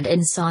floor and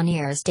in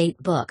Saunier's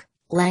date book,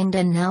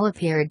 Langdon now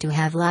appeared to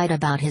have lied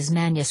about his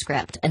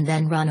manuscript and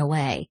then run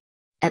away.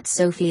 At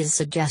Sophie's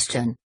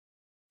suggestion.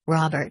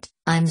 "Robert,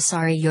 I'm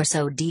sorry you're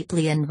so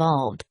deeply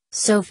involved,"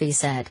 Sophie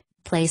said,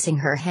 placing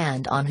her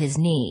hand on his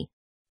knee.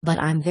 "But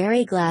I'm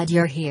very glad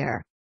you're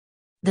here."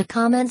 The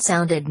comment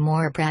sounded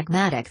more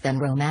pragmatic than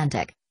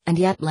romantic, and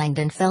yet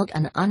Langdon felt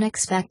an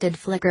unexpected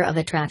flicker of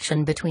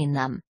attraction between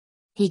them.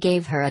 He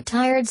gave her a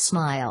tired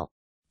smile.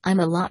 "I'm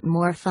a lot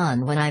more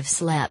fun when I've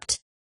slept."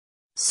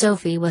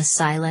 Sophie was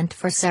silent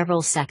for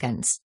several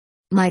seconds.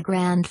 "My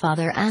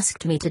grandfather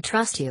asked me to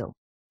trust you.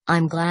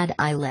 I'm glad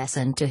I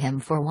listened to him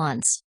for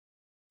once."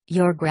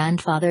 "Your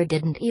grandfather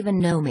didn't even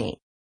know me."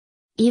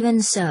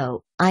 "Even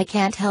so, I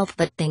can't help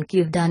but think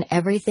you've done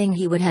everything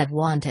he would have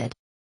wanted.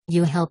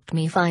 You helped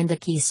me find the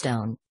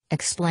keystone,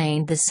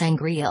 explained the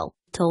sangreal,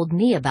 told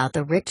me about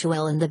the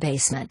ritual in the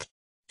basement."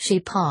 She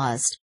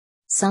paused.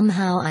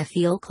 "Somehow I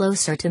feel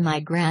closer to my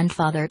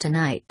grandfather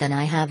tonight than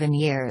I have in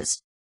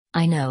years.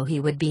 I know he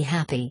would be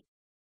happy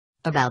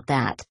about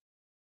that."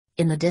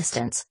 In the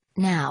distance,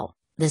 now,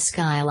 the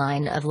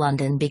skyline of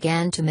London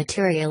began to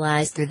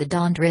materialize through the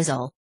dawn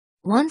drizzle.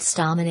 Once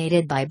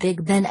dominated by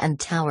Big Ben and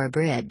Tower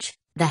Bridge,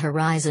 the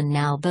horizon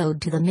now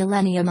bowed to the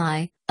Millennium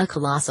Eye, a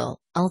colossal,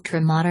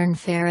 ultra-modern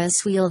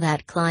Ferris wheel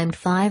that climbed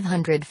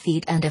 500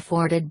 feet and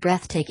afforded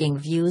breathtaking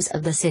views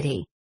of the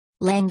city.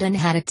 Langdon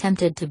had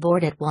attempted to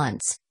board it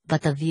once,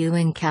 but the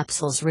viewing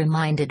capsules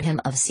reminded him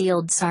of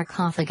sealed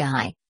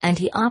sarcophagi, and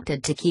he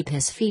opted to keep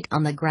his feet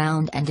on the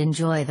ground and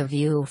enjoy the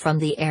view from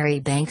the airy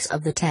banks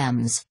of the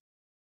Thames.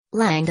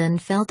 Langdon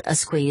felt a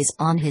squeeze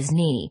on his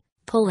knee,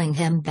 pulling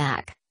him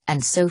back,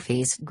 and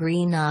Sophie's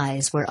green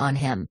eyes were on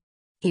him.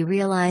 He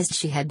realized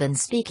she had been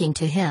speaking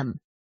to him.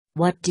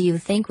 "What do you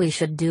think we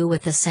should do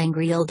with the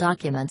sangreal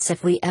documents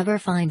if we ever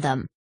find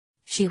them?"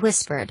 she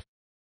whispered.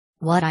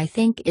 "What I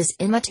think is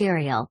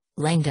immaterial,"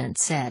 Langdon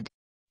said.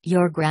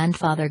 "Your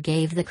grandfather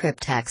gave the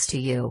cryptex to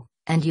you,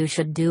 and you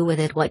should do with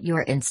it what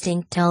your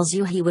instinct tells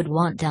you he would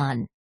want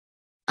done.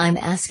 I'm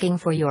asking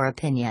for your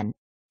opinion.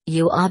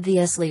 You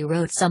obviously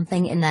wrote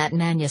something in that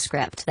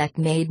manuscript that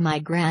made my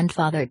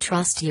grandfather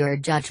trust your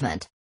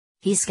judgment.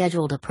 He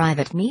scheduled a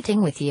private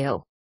meeting with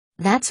you.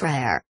 That's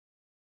rare.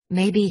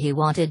 Maybe he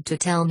wanted to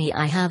tell me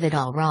I have it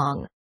all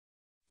wrong.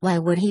 Why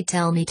would he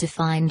tell me to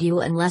find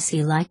you unless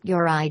he liked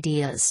your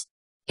ideas?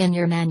 In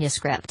your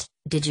manuscript,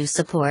 did you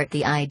support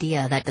the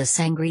idea that the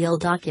sangreal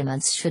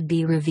documents should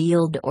be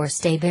revealed or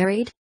stay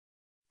buried?"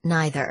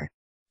 "Neither.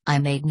 I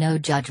made no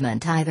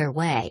judgment either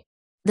way.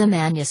 The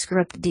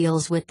manuscript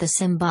deals with the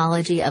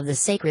symbology of the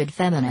sacred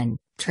feminine,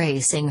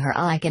 tracing her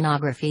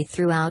iconography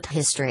throughout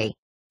history.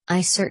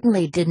 I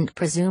certainly didn't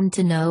presume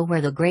to know where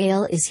the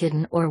Grail is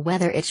hidden or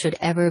whether it should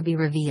ever be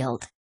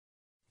revealed.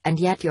 And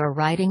yet you're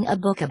writing a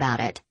book about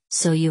it,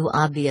 so you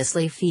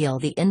obviously feel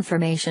the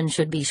information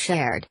should be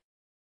shared.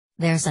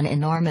 There's an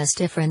enormous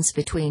difference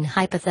between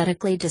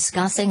hypothetically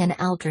discussing an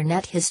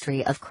alternate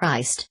history of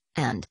Christ,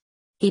 and...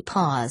 He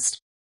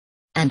paused.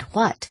 And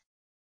what?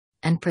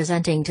 And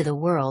presenting to the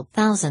world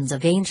thousands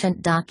of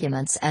ancient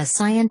documents as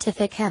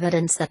scientific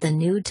evidence that the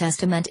New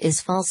Testament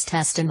is false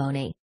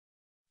testimony.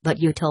 But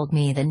you told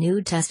me the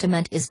New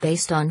Testament is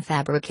based on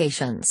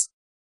fabrications.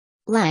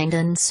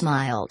 Langdon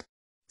smiled.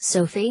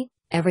 Sophie,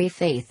 every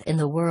faith in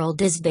the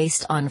world is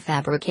based on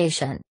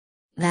fabrication.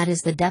 That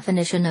is the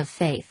definition of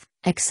faith,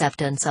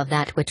 acceptance of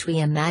that which we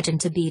imagine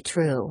to be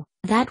true,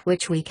 that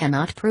which we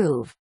cannot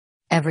prove.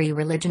 Every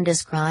religion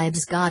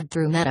describes God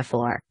through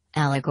metaphor,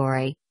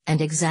 allegory,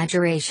 and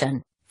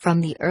exaggeration,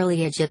 from the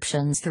early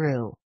Egyptians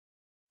through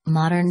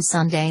modern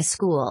Sunday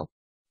school.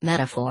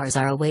 Metaphors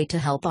are a way to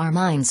help our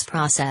minds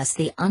process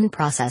the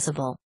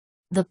unprocessable.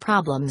 The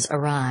problems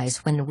arise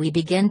when we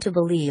begin to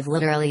believe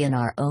literally in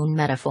our own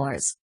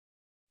metaphors.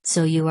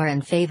 So you are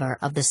in favor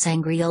of the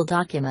Sangreal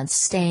documents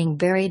staying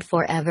buried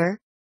forever?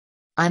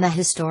 I'm a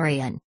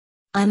historian.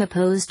 I'm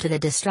opposed to the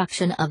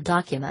destruction of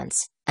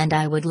documents, and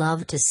I would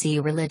love to see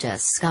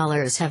religious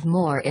scholars have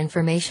more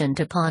information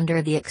to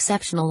ponder the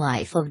exceptional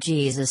life of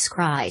Jesus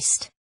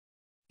Christ.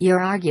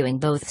 You're arguing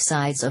both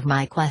sides of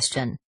my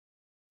question.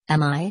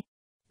 Am I?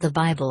 The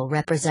Bible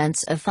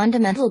represents a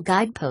fundamental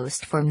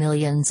guidepost for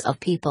millions of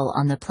people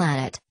on the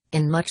planet,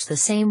 in much the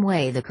same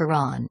way the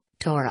Quran,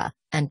 Torah,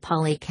 and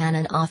Pali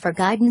Canon offer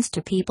guidance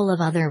to people of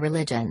other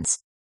religions.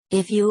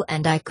 If you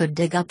and I could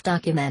dig up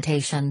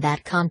documentation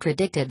that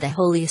contradicted the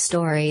holy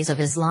stories of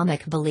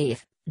Islamic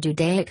belief,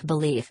 Judaic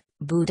belief,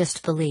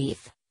 Buddhist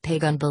belief,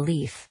 pagan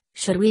belief,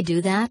 should we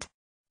do that?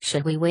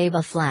 Should we wave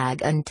a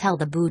flag and tell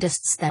the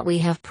Buddhists that we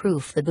have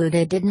proof the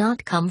Buddha did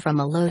not come from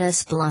a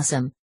lotus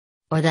blossom?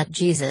 Or that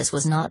Jesus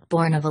was not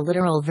born of a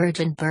literal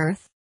virgin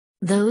birth?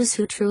 Those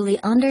who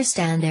truly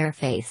understand their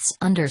faiths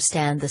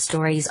understand the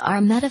stories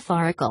are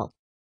metaphorical.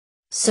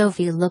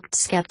 Sophie looked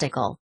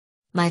skeptical.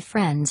 My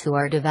friends who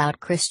are devout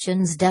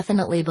Christians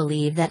definitely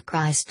believe that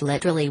Christ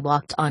literally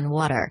walked on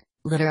water,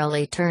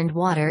 literally turned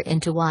water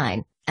into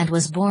wine, and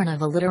was born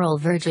of a literal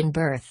virgin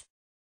birth.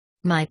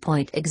 My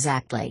point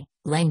exactly,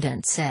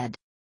 Langdon said.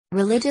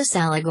 Religious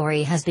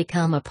allegory has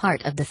become a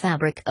part of the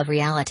fabric of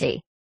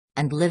reality.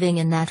 And living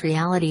in that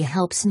reality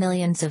helps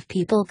millions of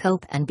people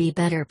cope and be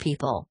better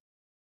people.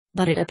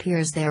 But it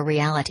appears their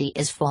reality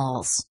is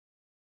false.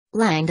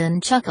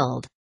 Langdon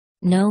chuckled.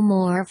 No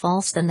more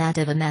false than that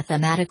of a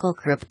mathematical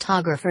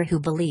cryptographer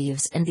who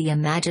believes in the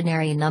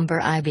imaginary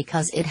number I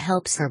because it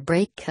helps her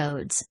break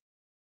codes.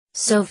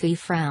 Sophie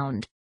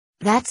frowned.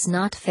 That's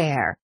not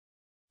fair.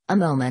 A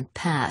moment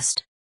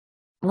passed.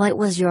 What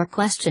was your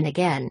question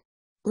again?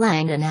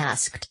 Langdon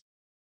asked.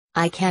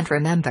 I can't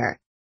remember.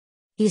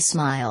 He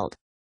smiled.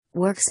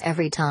 Works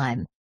every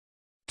time.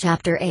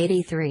 Chapter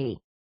 83.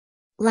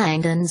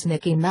 Langdon's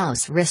Mickey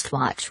Mouse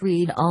wristwatch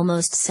read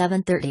almost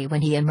 7:30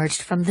 when he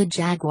emerged from the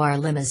Jaguar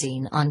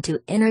limousine onto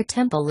Inner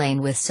Temple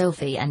Lane with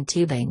Sophie and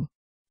Teabing.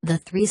 The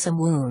threesome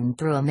wound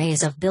through a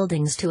maze of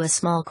buildings to a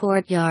small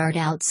courtyard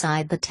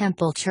outside the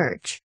temple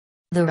church.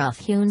 The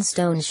rough-hewn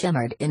stone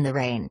shimmered in the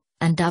rain,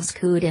 and doves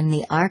cooed in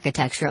the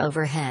architecture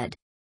overhead.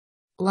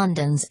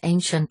 London's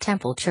ancient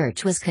temple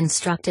church was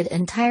constructed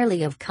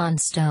entirely of Caen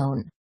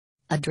stone.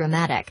 A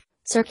dramatic,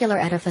 circular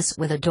edifice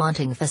with a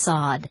daunting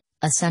facade,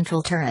 a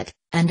central turret,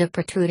 and a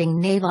protruding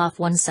nave off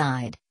one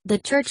side, the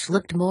church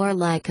looked more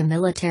like a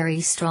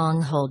military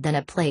stronghold than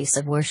a place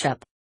of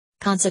worship.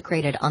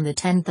 Consecrated on the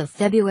 10th of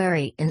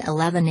February in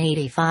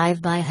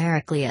 1185 by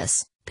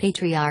Heraclius,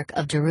 Patriarch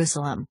of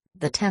Jerusalem,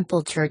 the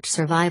temple church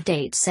survived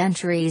 8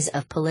 centuries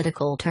of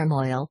political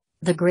turmoil,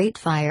 the Great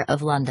Fire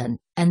of London,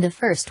 and the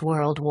First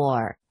World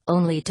War,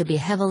 only to be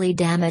heavily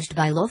damaged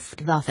by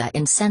Luftwaffe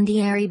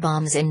incendiary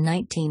bombs in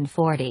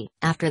 1940.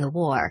 After the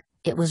war,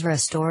 it was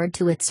restored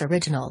to its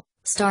original,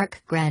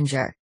 stark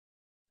grandeur.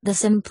 The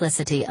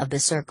simplicity of the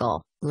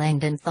circle,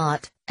 Langdon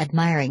thought,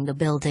 admiring the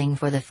building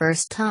for the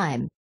first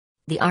time.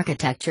 The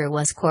architecture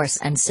was coarse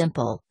and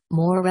simple,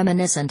 more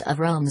reminiscent of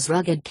Rome's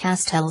rugged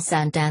Castel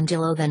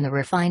Sant'Angelo than the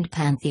refined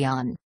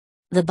Pantheon.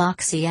 The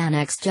boxy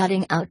annex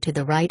jutting out to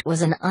the right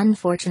was an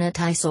unfortunate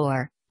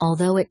eyesore,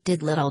 although it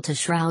did little to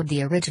shroud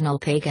the original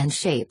pagan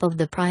shape of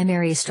the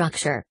primary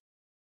structure.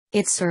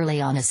 It's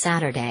early on a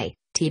Saturday,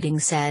 Teabing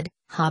said,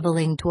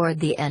 hobbling toward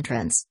the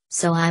entrance,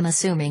 so I'm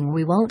assuming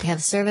we won't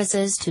have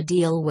services to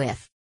deal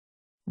with.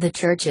 The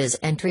church's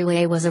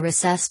entryway was a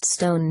recessed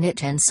stone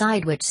niche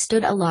inside which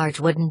stood a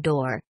large wooden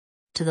door.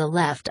 To the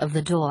left of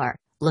the door,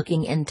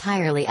 looking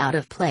entirely out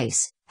of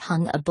place,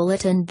 hung a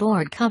bulletin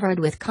board covered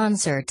with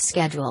concert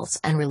schedules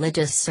and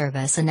religious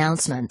service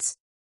announcements.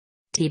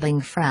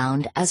 Teabing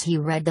frowned as he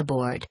read the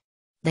board.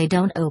 They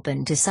don't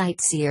open to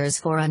sightseers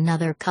for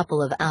another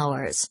couple of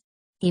hours.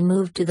 He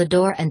moved to the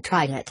door and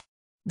tried it.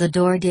 The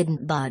door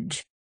didn't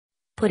budge.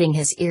 Putting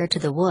his ear to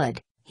the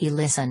wood, he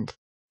listened.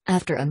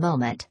 After a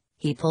moment,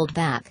 he pulled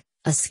back,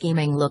 a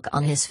scheming look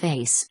on his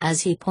face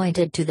as he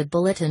pointed to the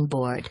bulletin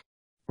board.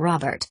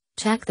 "Robert,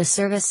 check the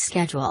service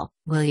schedule,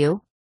 will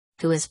you?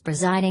 Who is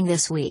presiding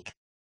this week?"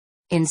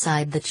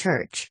 Inside the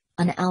church,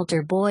 an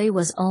altar boy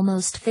was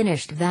almost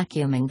finished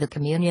vacuuming the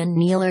communion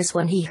kneelers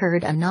when he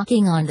heard a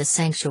knocking on the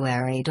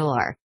sanctuary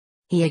door.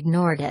 He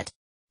ignored it.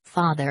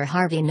 Father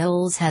Harvey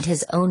Knowles had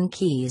his own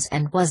keys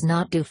and was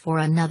not due for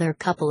another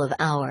couple of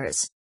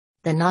hours.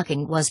 The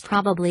knocking was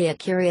probably a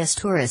curious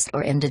tourist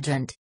or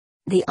indigent.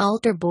 The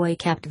altar boy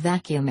kept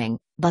vacuuming,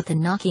 but the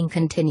knocking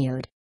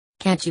continued.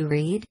 "Can't you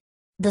read?"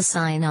 The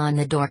sign on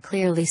the door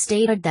clearly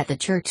stated that the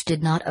church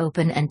did not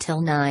open until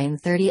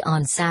 9:30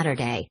 on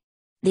Saturday.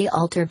 The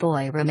altar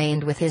boy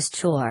remained with his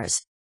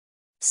chores.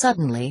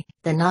 Suddenly,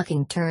 the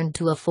knocking turned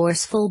to a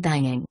forceful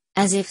banging,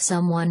 as if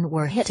someone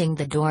were hitting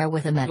the door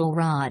with a metal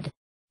rod.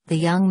 The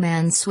young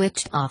man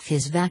switched off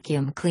his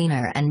vacuum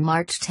cleaner and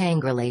marched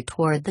angrily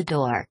toward the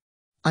door.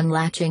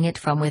 Unlatching it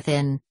from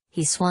within,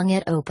 he swung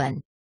it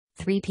open.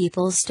 3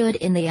 people stood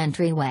in the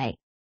entryway.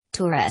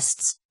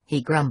 "Tourists," he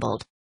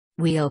grumbled.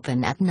 "We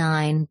open at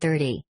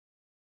 9:30.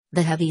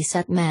 The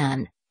heavy-set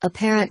man,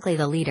 apparently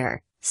the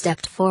leader,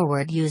 stepped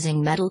forward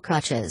using metal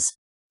crutches.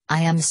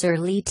 "I am Sir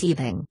Lee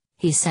Teabing,"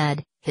 he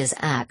said, his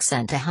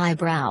accent a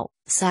highbrow,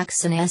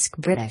 Saxon-esque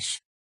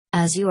British.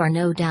 "As you are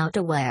no doubt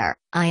aware,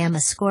 I am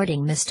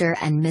escorting Mr.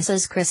 and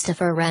Mrs.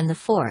 Christopher Wren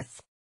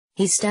IV."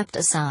 He stepped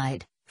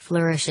aside,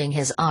 flourishing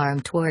his arm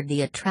toward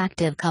the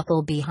attractive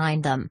couple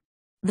behind them.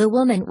 The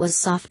woman was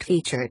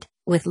soft-featured,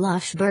 with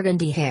lush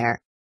burgundy hair.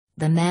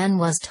 The man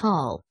was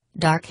tall,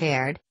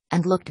 dark-haired,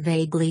 and looked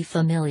vaguely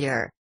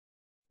familiar.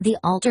 The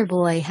altar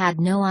boy had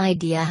no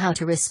idea how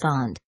to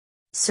respond.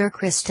 Sir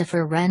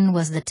Christopher Wren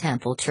was the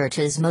Temple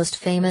Church's most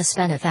famous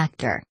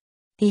benefactor.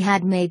 He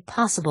had made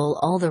possible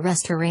all the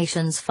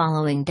restorations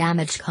following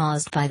damage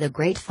caused by the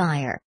Great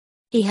Fire.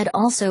 He had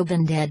also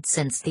been dead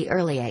since the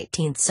early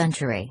 18th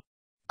century.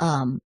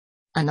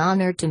 An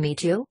honor to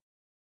meet you?"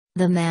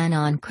 The man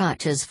on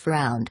crutches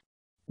frowned.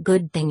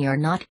 "Good thing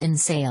you're not in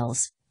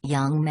sales,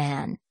 young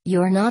man,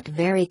 you're not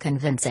very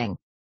convincing.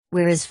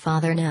 Where is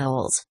Father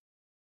Knowles?"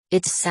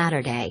 "It's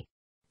Saturday.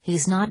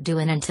 He's not due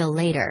in until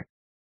later."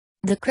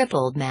 The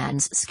crippled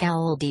man's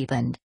scowl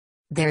deepened.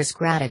 "There's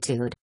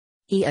gratitude.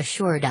 He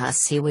assured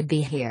us he would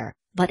be here,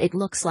 but it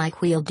looks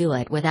like we'll do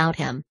it without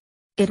him.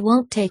 It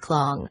won't take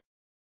long."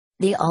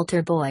 The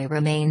altar boy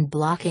remained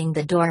blocking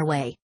the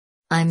doorway.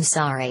 "I'm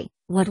sorry,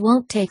 what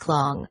won't take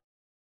long?"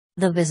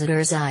 The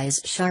visitor's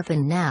eyes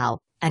sharpened now,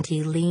 and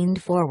he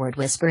leaned forward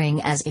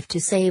whispering as if to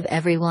save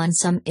everyone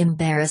some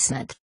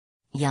embarrassment.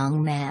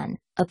 "Young man,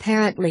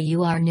 apparently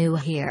you are new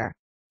here.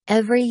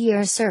 Every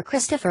year Sir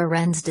Christopher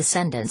Wren's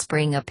descendants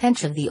bring a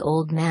pinch of the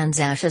old man's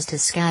ashes to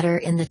scatter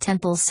in the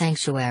temple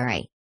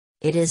sanctuary.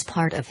 It is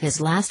part of his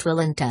last will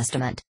and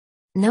testament.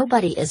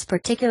 Nobody is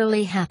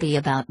particularly happy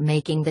about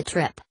making the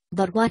trip,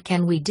 but what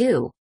can we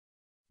do?"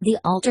 The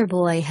altar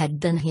boy had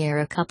been here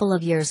a couple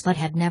of years but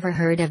had never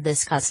heard of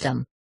this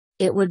custom.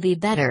 "It would be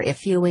better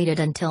if you waited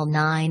until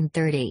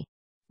 9:30.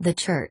 The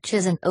church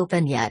isn't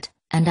open yet,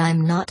 and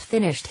I'm not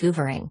finished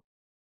hoovering."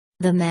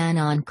 The man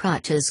on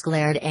crutches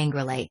glared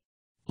angrily.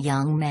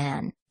 "Young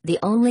man, the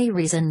only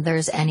reason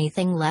there's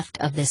anything left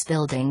of this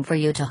building for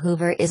you to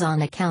hoover is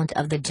on account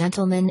of the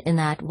gentleman in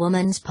that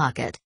woman's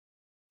pocket."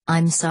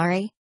 "I'm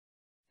sorry?"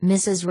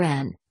 "Mrs.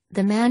 Wren,"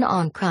 the man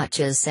on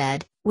crutches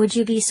said, "would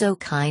you be so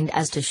kind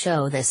as to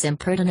show this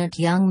impertinent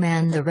young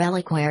man the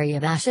reliquary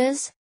of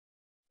ashes?"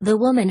 The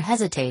woman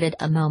hesitated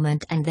a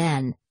moment and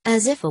then,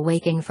 as if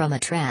awaking from a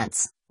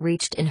trance,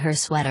 reached in her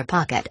sweater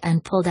pocket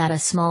and pulled out a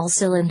small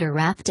cylinder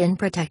wrapped in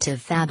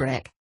protective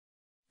fabric.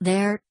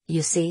 "There,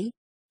 you see?"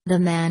 the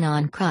man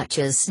on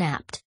crutches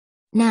snapped.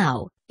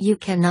 "Now, you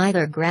can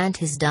either grant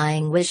his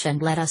dying wish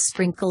and let us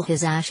sprinkle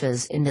his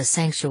ashes in the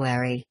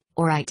sanctuary,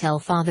 or I tell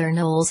Father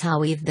Knowles how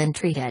we've been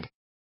treated."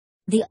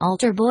 The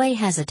altar boy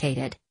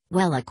hesitated,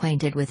 well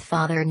acquainted with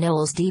Father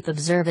Knowles' deep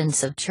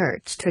observance of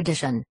church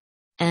tradition.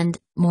 And,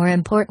 more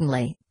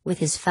importantly, with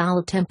his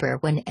foul temper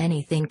when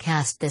anything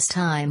cast this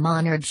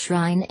time-honored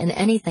shrine in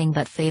anything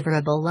but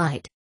favorable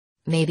light.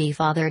 Maybe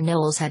Father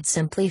Knowles had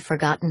simply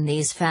forgotten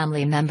these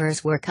family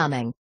members were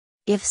coming.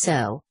 If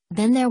so,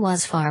 then there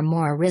was far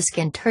more risk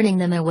in turning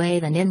them away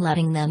than in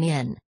letting them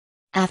in.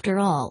 After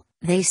all,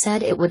 they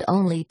said it would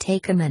only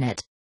take a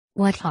minute.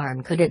 What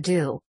harm could it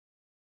do?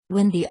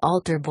 When the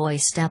altar boy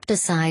stepped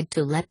aside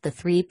to let the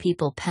 3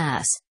 people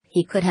pass,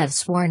 he could have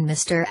sworn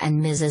Mr.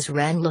 and Mrs.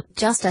 Wren looked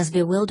just as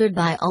bewildered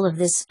by all of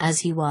this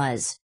as he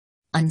was.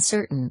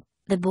 Uncertain,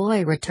 the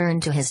boy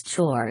returned to his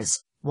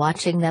chores,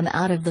 watching them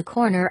out of the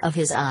corner of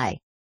his eye.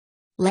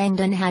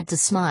 Langdon had to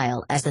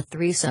smile as the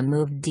threesome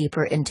moved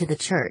deeper into the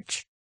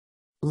church.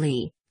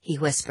 "Lee," he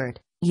whispered,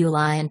 "you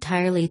lie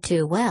entirely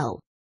too well."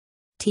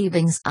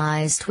 Teabing's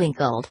eyes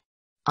twinkled.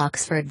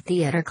 "Oxford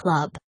Theatre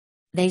Club.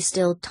 They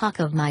still talk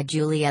of my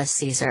Julius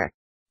Caesar.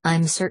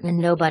 I'm certain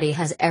nobody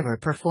has ever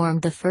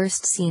performed the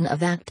first scene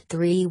of Act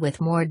 3 with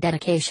more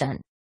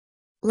dedication.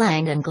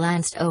 Langdon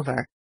glanced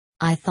over.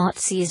 I thought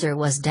Caesar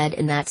was dead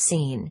in that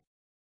scene.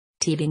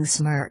 Teabing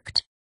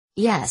smirked.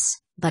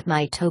 Yes, but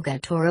my toga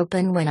tore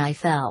open when I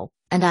fell,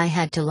 and I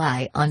had to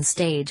lie on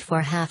stage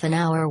for half an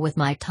hour with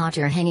my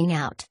todger hanging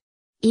out.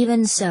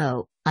 Even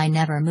so, I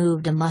never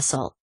moved a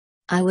muscle.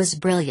 I was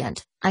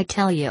brilliant, I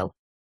tell you.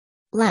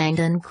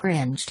 Langdon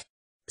cringed.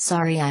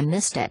 Sorry I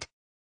missed it.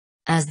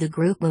 As the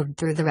group moved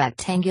through the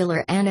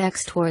rectangular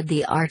annex toward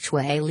the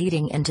archway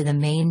leading into the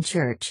main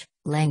church,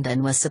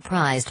 Langdon was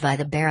surprised by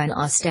the barren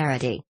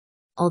austerity.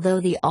 Although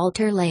the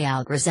altar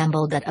layout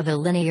resembled that of a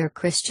linear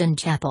Christian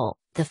chapel,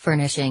 the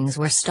furnishings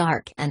were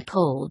stark and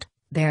cold,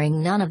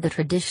 bearing none of the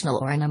traditional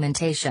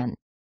ornamentation.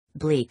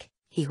 Bleak,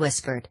 he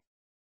whispered.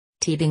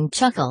 Teabing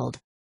chuckled.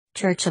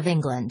 Church of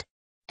England.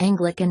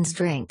 Anglicans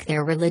drink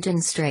their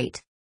religion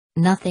straight.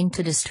 Nothing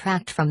to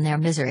distract from their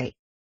misery.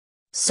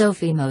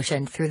 Sophie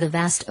motioned through the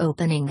vast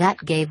opening that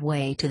gave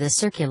way to the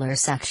circular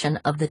section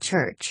of the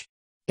church.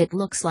 It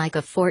looks like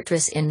a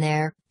fortress in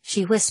there,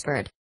 she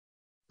whispered.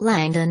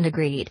 Langdon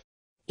agreed.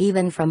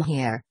 Even from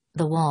here,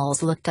 the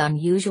walls looked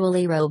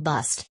unusually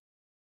robust.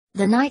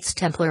 The Knights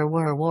Templar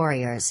were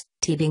warriors,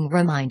 Teabing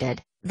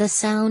reminded, the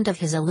sound of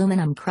his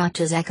aluminum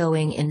crotches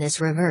echoing in this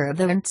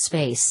reverberant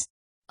space.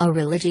 A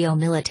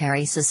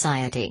religio-military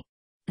society.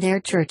 Their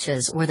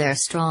churches were their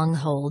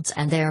strongholds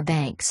and their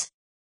banks.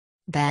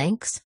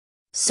 Banks?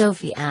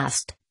 Sophie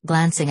asked,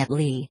 glancing at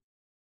Lee.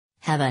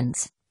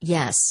 Heavens,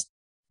 yes.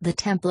 The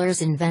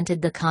Templars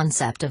invented the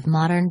concept of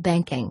modern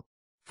banking.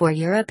 For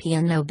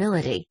European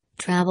nobility,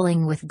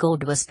 traveling with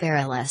gold was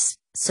perilous,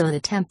 so the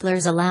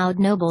Templars allowed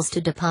nobles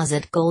to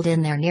deposit gold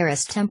in their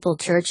nearest temple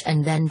church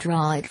and then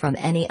draw it from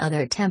any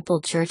other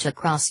temple church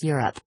across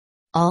Europe.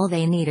 All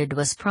they needed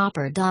was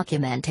proper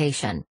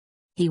documentation.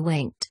 He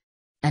winked.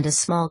 And a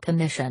small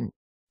commission.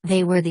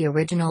 They were the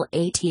original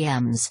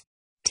ATMs.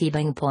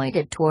 Teabing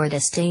pointed toward a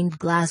stained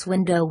glass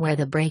window where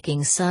the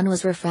breaking sun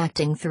was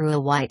refracting through a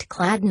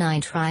white-clad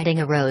knight riding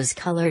a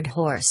rose-colored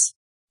horse.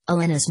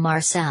 Alinus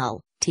Marcel,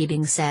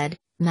 Teabing said,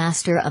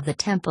 master of the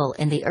temple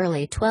in the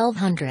early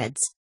 1200s.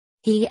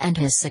 He and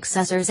his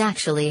successors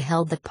actually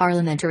held the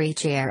parliamentary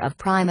chair of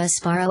Primus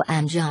Sparo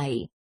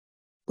Angii.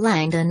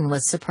 Langdon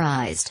was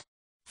surprised.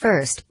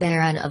 First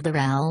Baron of the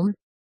realm?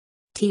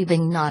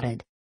 Teabing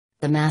nodded.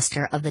 The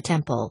master of the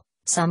temple,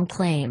 some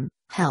claim,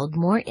 held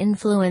more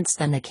influence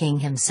than the king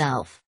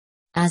himself.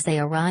 As they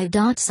arrived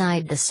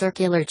outside the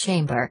circular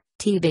chamber,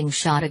 Teabing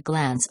shot a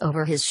glance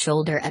over his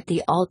shoulder at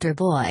the altar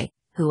boy,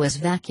 who was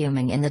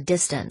vacuuming in the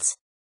distance.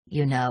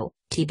 You know,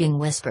 Teabing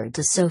whispered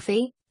to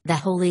Sophie, the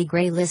Holy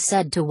Grail is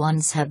said to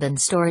once have been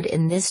stored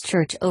in this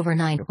church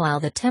overnight while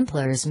the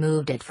Templars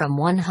moved it from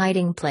one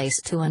hiding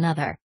place to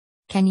another.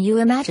 Can you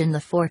imagine the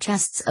 4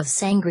 chests of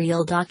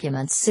sangreal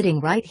documents sitting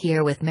right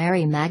here with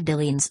Mary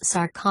Magdalene's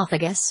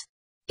sarcophagus?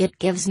 It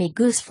gives me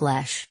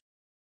gooseflesh.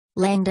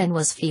 Langdon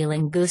was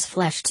feeling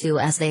gooseflesh too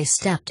as they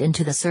stepped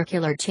into the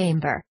circular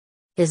chamber.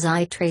 His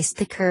eye traced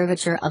the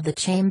curvature of the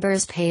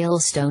chamber's pale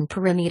stone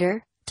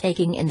perimeter,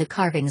 taking in the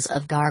carvings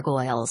of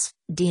gargoyles,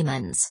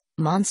 demons,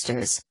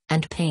 monsters,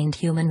 and pained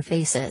human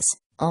faces,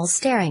 all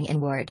staring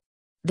inward.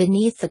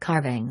 Beneath the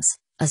carvings,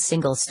 a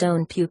single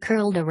stone pew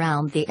curled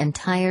around the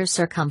entire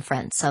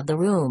circumference of the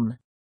room.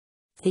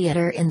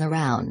 Theater in the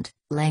round,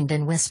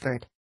 Langdon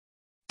whispered.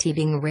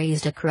 Teabing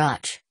raised a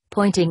crutch,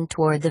 pointing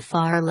toward the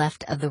far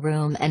left of the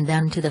room and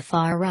then to the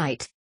far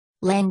right.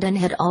 Langdon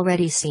had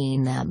already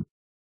seen them.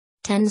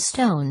 10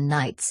 stone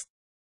knights.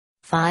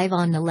 5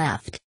 on the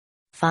left.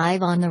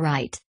 5 on the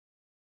right.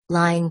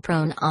 Lying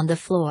prone on the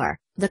floor,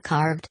 the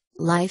carved,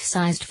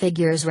 life-sized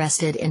figures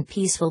rested in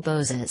peaceful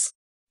poses.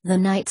 The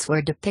knights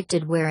were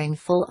depicted wearing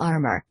full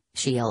armor,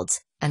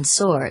 shields, and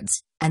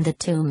swords, and the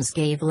tombs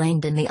gave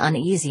Langdon the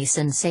uneasy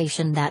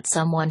sensation that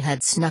someone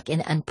had snuck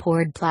in and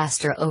poured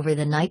plaster over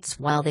the knights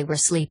while they were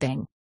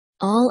sleeping.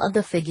 All of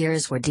the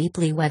figures were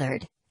deeply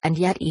weathered, and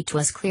yet each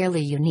was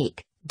clearly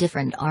unique,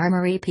 different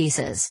armory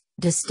pieces,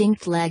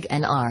 distinct leg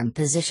and arm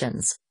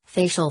positions,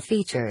 facial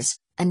features,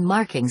 and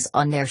markings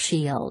on their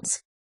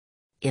shields.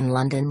 In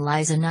London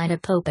lies a knight, a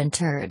pope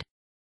interred.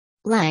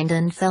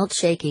 Langdon felt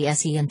shaky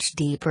as he inched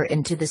deeper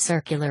into the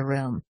circular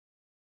room.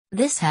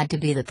 This had to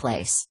be the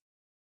place.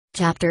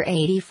 Chapter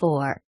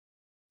 84.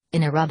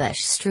 In a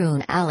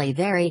rubbish-strewn alley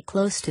very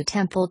close to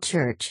Temple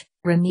Church,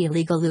 Remy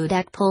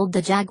Ligoludek pulled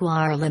the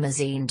Jaguar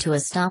limousine to a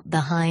stop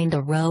behind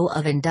a row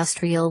of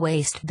industrial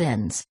waste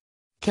bins.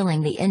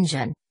 Killing the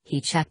engine,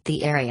 he checked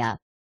the area.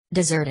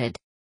 Deserted.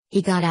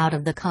 He got out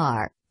of the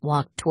car,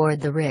 walked toward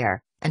the rear,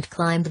 and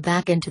climbed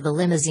back into the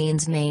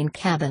limousine's main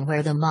cabin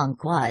where the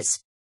monk was.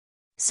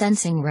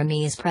 Sensing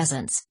Remy's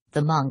presence,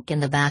 the monk in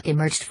the back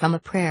emerged from a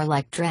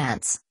prayer-like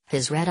trance,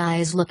 his red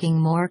eyes looking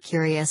more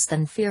curious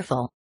than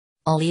fearful.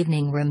 All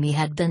evening Remy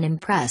had been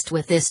impressed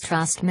with this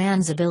trussed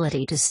man's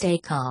ability to stay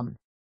calm.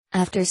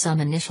 After some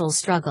initial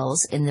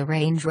struggles in the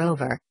Range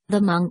Rover,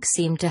 the monk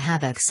seemed to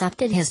have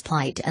accepted his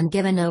plight and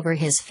given over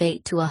his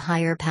fate to a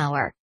higher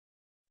power.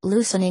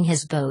 Loosening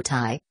his bow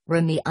tie,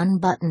 Remy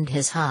unbuttoned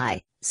his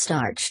high,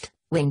 starched,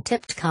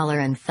 wing-tipped collar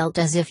and felt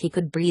as if he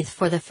could breathe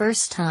for the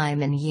first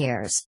time in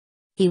years.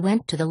 He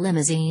went to the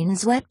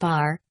limousine's wet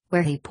bar,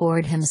 where he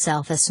poured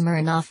himself a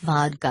Smirnoff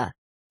vodka.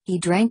 He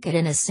drank it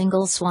in a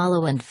single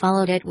swallow and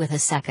followed it with a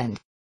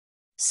second.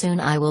 Soon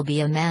I will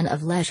be a man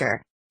of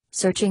leisure.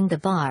 Searching the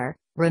bar,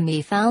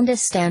 Remy found a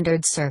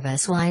standard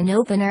service wine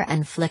opener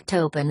and flicked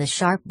open the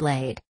sharp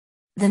blade.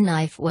 The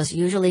knife was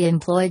usually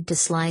employed to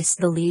slice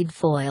the lead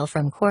foil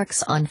from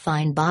corks on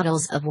fine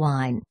bottles of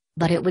wine,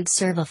 but it would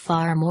serve a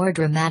far more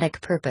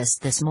dramatic purpose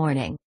this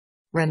morning.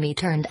 Remy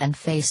turned and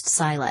faced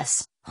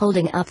Silas,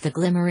 holding up the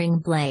glimmering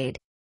blade.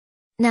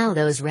 Now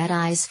those red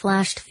eyes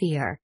flashed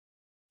fear.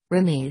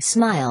 Remy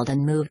smiled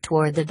and moved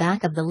toward the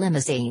back of the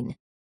limousine.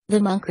 The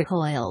monk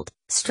recoiled,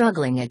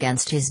 struggling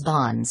against his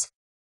bonds.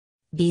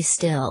 "Be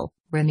still,"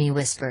 Remy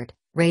whispered,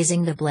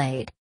 raising the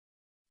blade.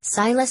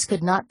 Silas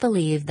could not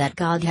believe that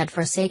God had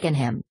forsaken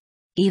him.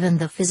 Even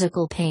the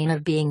physical pain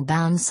of being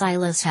bound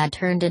Silas had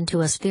turned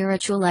into a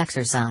spiritual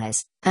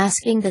exercise,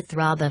 asking the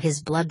throb of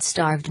his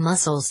blood-starved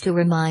muscles to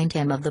remind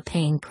him of the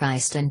pain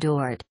Christ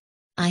endured.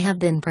 "I have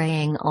been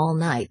praying all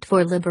night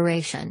for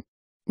liberation."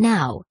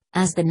 Now,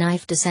 as the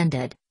knife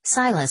descended,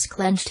 Silas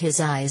clenched his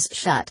eyes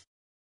shut.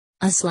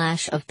 A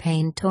slash of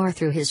pain tore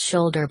through his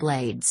shoulder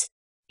blades.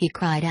 He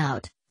cried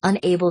out,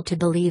 unable to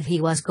believe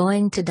he was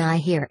going to die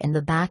here in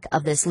the back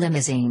of this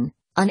limousine,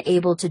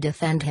 unable to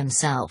defend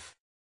himself.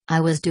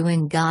 "I was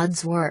doing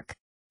God's work.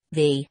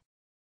 The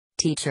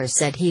teacher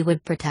said he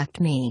would protect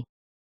me."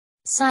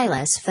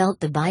 Silas felt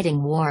the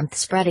biting warmth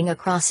spreading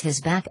across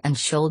his back and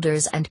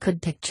shoulders and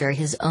could picture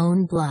his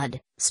own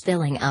blood,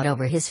 spilling out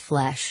over his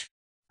flesh.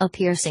 A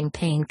piercing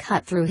pain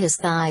cut through his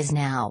thighs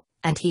now,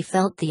 and he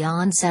felt the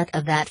onset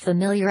of that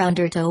familiar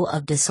undertow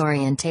of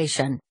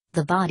disorientation,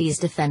 the body's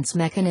defense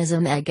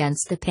mechanism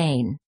against the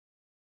pain.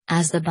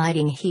 As the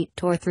biting heat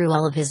tore through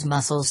all of his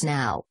muscles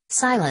now,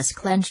 Silas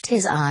clenched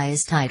his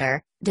eyes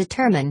tighter,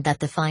 determined that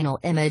the final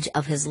image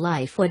of his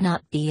life would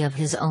not be of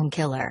his own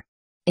killer.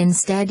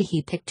 Instead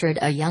he pictured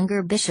a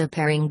younger Bishop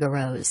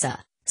Aringarosa,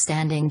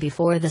 standing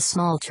before the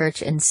small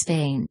church in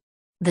Spain.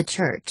 The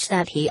church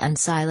that he and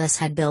Silas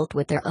had built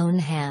with their own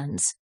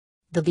hands.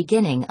 "The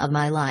beginning of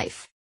my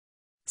life."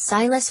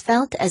 Silas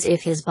felt as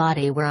if his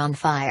body were on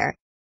fire.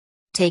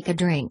 "Take a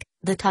drink,"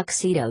 the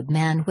tuxedoed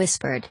man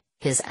whispered,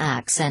 his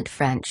accent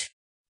French.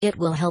 "It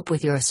will help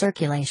with your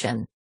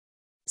circulation."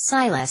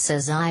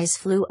 Silas's eyes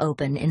flew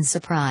open in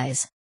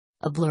surprise.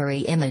 A blurry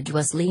image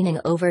was leaning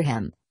over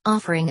him,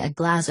 offering a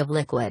glass of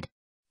liquid.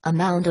 A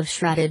mound of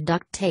shredded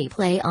duct tape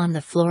lay on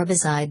the floor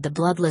beside the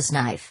bloodless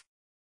knife.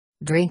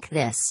 "Drink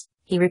this,"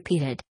 he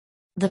repeated.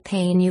 "The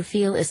pain you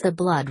feel is the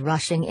blood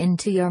rushing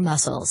into your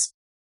muscles."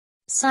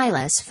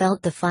 Silas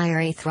felt the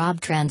fiery throb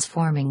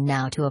transforming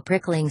now to a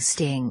prickling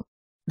sting.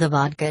 The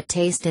vodka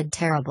tasted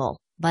terrible,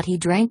 but he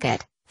drank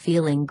it,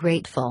 feeling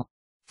grateful.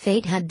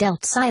 Fate had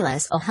dealt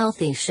Silas a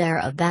healthy share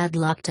of bad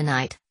luck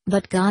tonight,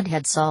 but God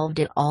had solved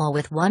it all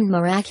with one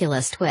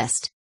miraculous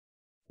twist.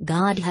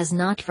 "God has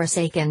not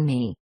forsaken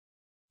me."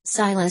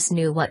 Silas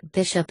knew what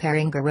Bishop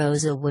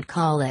Aringarosa would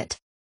call it.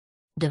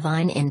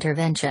 Divine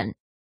intervention.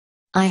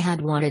 "I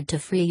had wanted to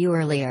free you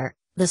earlier,"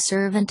 the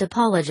servant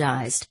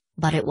apologized,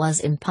 "but it was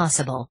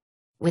impossible.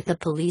 With the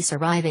police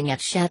arriving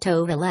at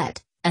Chateau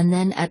Villette, and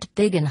then at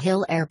Biggin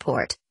Hill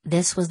Airport,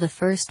 this was the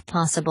first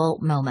possible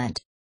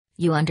moment.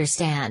 You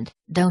understand,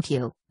 don't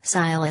you,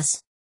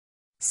 Silas?"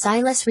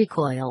 Silas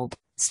recoiled,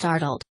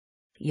 startled.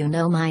 "You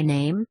know my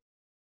name?"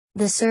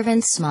 The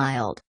servant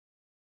smiled.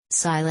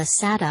 Silas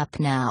sat up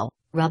now,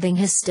 rubbing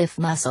his stiff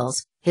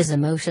muscles, his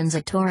emotions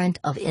a torrent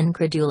of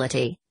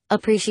incredulity,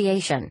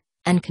 appreciation,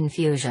 and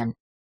confusion.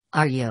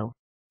 "Are you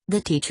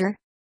the teacher?"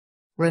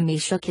 Remy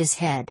shook his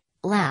head,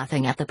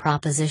 laughing at the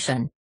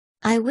proposition.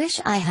 "I wish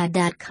I had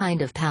that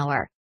kind of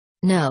power.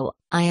 No,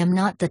 I am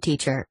not the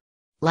teacher.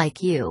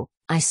 Like you,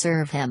 I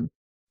serve him.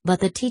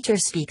 But the teacher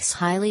speaks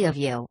highly of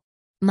you.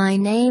 My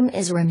name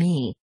is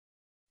Remy."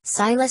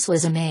 Silas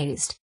was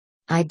amazed.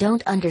 "I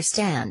don't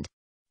understand.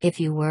 If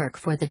you work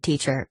for the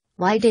teacher,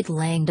 why did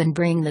Langdon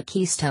bring the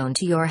keystone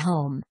to your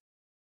home?"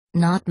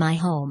 "Not my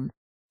home.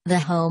 The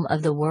home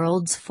of the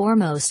world's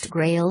foremost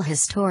Grail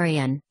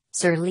historian,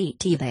 Sir Lee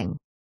Teabing."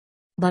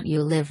 "But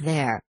you live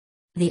there.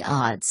 The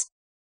odds."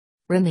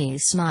 Remy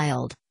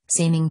smiled,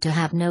 seeming to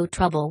have no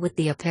trouble with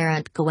the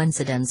apparent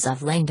coincidence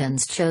of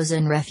Langdon's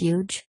chosen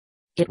refuge.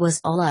 It was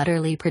all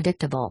utterly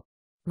predictable.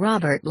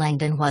 Robert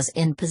Langdon was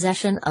in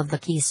possession of the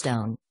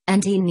keystone,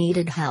 and he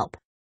needed help.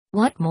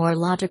 What more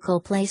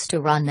logical place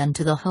to run than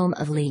to the home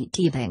of Lee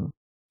Teabing?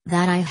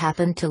 "That I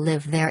happen to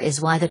live there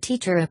is why the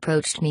teacher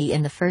approached me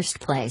in the first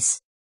place."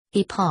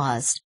 He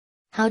paused.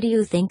 "How do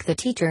you think the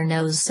teacher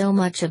knows so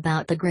much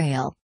about the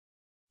Grail?"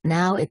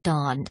 Now it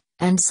dawned,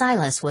 and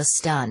Silas was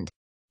stunned.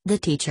 The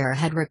teacher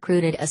had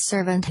recruited a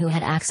servant who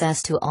had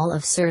access to all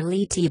of Sir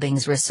Lee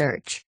Teabing's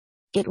research.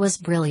 It was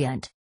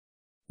brilliant.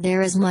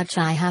 "There is much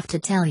I have to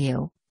tell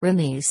you,"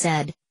 Remy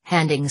said,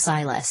 handing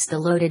Silas the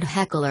loaded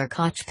Heckler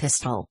Koch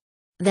pistol.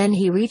 Then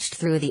he reached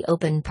through the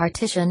open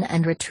partition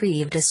and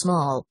retrieved a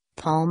small,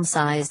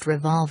 palm-sized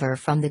revolver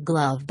from the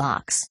glove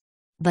box.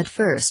 But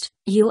first,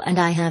 you and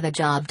I have a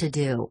job to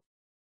do.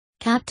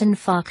 Captain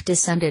Falk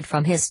descended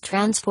from his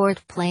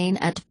transport plane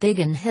at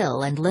Biggin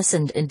Hill and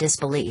listened in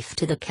disbelief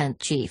to the Kent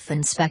Chief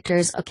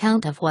Inspector's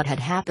account of what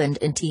had happened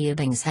in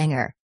Teabing's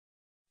hangar.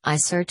 I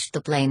searched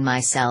the plane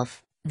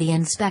myself, the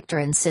inspector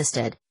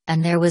insisted,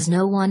 and there was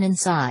no one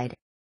inside.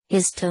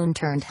 His tone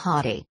turned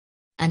haughty.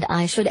 And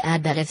I should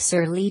add that if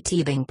Sir Lee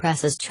Teabing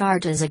presses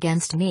charges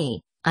against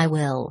me, I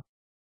will.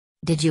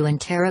 Did you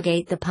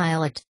interrogate the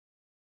pilot?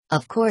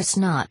 Of course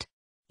not.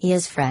 He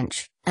is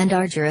French, and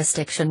our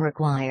jurisdiction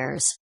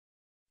requires.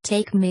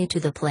 Take me to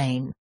the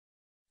plane.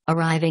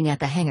 Arriving at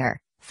the hangar,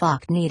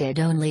 Falk needed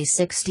only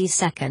 60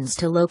 seconds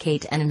to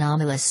locate an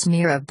anomalous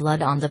smear of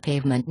blood on the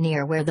pavement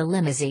near where the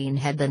limousine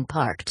had been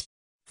parked.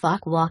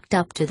 Falk walked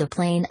up to the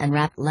plane and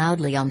rapped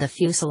loudly on the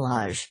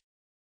fuselage.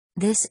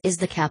 This is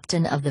the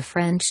captain of the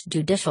French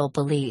Judicial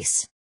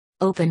Police.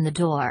 Open the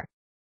door.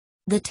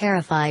 The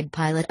terrified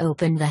pilot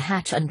opened the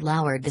hatch and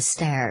lowered the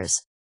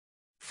stairs.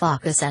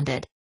 Falk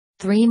ascended.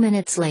 3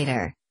 minutes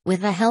later, with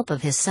the help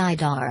of his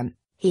sidearm,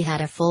 he had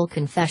a full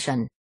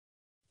confession,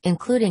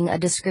 including a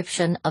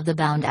description of the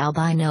bound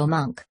albino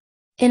monk.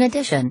 In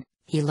addition,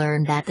 he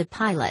learned that the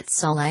pilot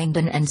saw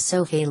Langdon and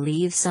Sophie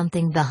leave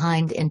something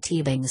behind in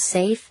Teabing's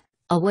safe,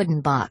 a wooden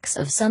box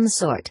of some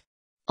sort.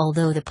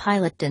 Although the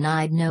pilot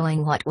denied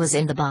knowing what was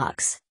in the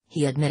box,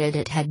 he admitted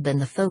it had been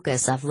the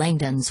focus of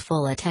Langdon's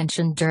full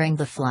attention during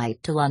the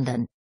flight to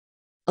London.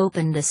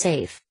 Open the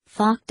safe,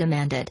 Falk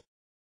demanded.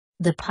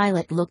 The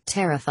pilot looked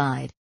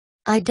terrified.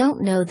 I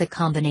don't know the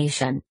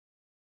combination.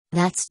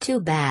 That's too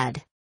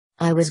bad.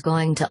 I was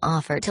going to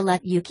offer to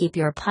let you keep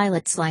your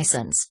pilot's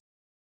license.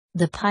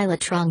 The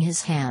pilot wrung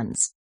his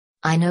hands.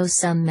 I know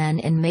some men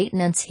in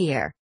maintenance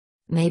here.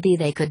 Maybe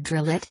they could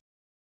drill it?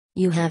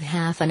 You have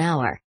half an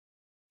hour.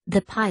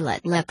 The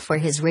pilot leapt for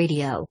his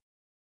radio.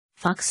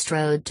 Falk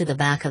strode to the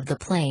back of the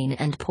plane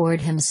and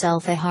poured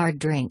himself a hard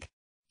drink.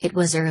 It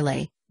was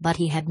early, but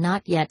he had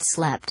not yet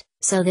slept,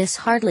 so this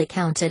hardly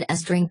counted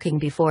as drinking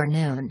before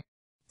noon.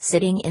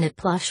 Sitting in a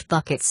plush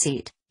bucket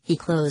seat, he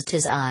closed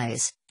his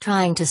eyes,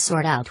 trying to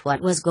sort out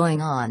what was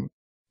going on.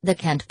 The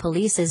Kent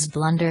police's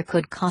blunder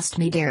could cost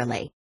me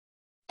dearly.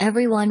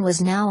 Everyone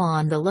was now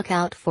on the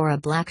lookout for a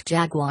black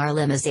Jaguar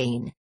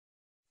limousine.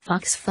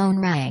 Falk's phone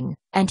rang,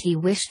 and he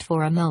wished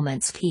for a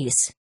moment's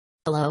peace.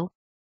 Hello?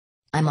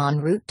 I'm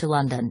en route to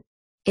London.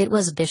 It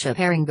was Bishop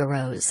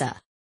Eringarosa.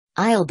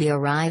 I'll be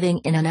arriving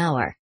in an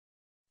hour.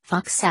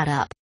 Falk sat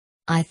up.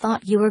 I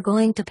thought you were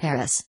going to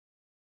Paris.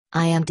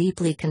 I am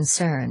deeply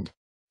concerned.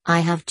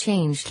 I have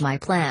changed my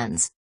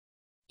plans.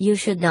 You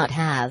should not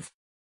have.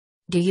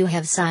 Do you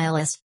have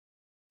Silas?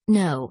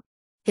 No.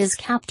 His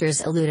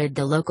captors eluded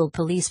the local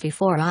police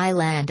before I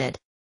landed.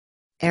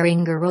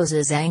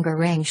 Eringarosa's anger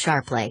rang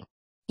sharply.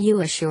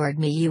 You assured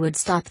me you would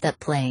stop that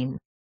plane.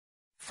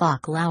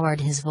 Falk lowered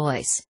his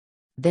voice.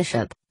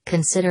 Bishop,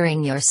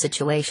 considering your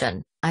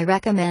situation, I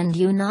recommend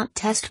you not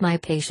test my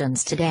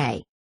patience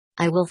today.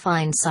 I will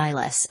find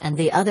Silas and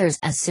the others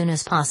as soon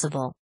as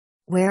possible.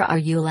 Where are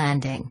you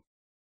landing?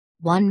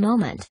 One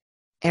moment.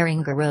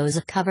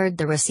 Eringarosa covered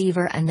the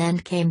receiver and then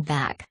came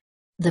back.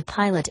 The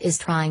pilot is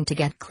trying to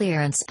get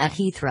clearance at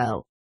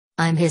Heathrow.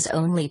 I'm his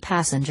only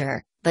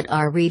passenger, but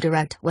our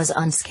redirect was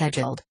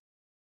unscheduled.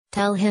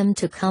 Tell him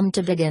to come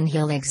to Biggin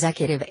Hill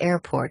Executive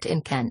Airport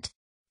in Kent.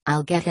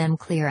 I'll get him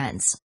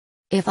clearance.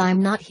 If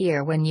I'm not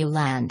here when you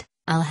land,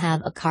 I'll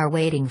have a car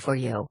waiting for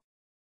you.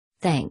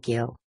 Thank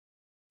you.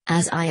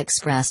 As I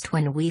expressed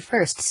when we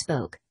first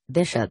spoke,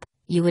 Bishop,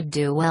 you would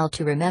do well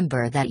to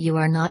remember that you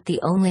are not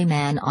the only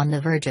man on the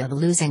verge of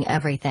losing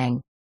everything.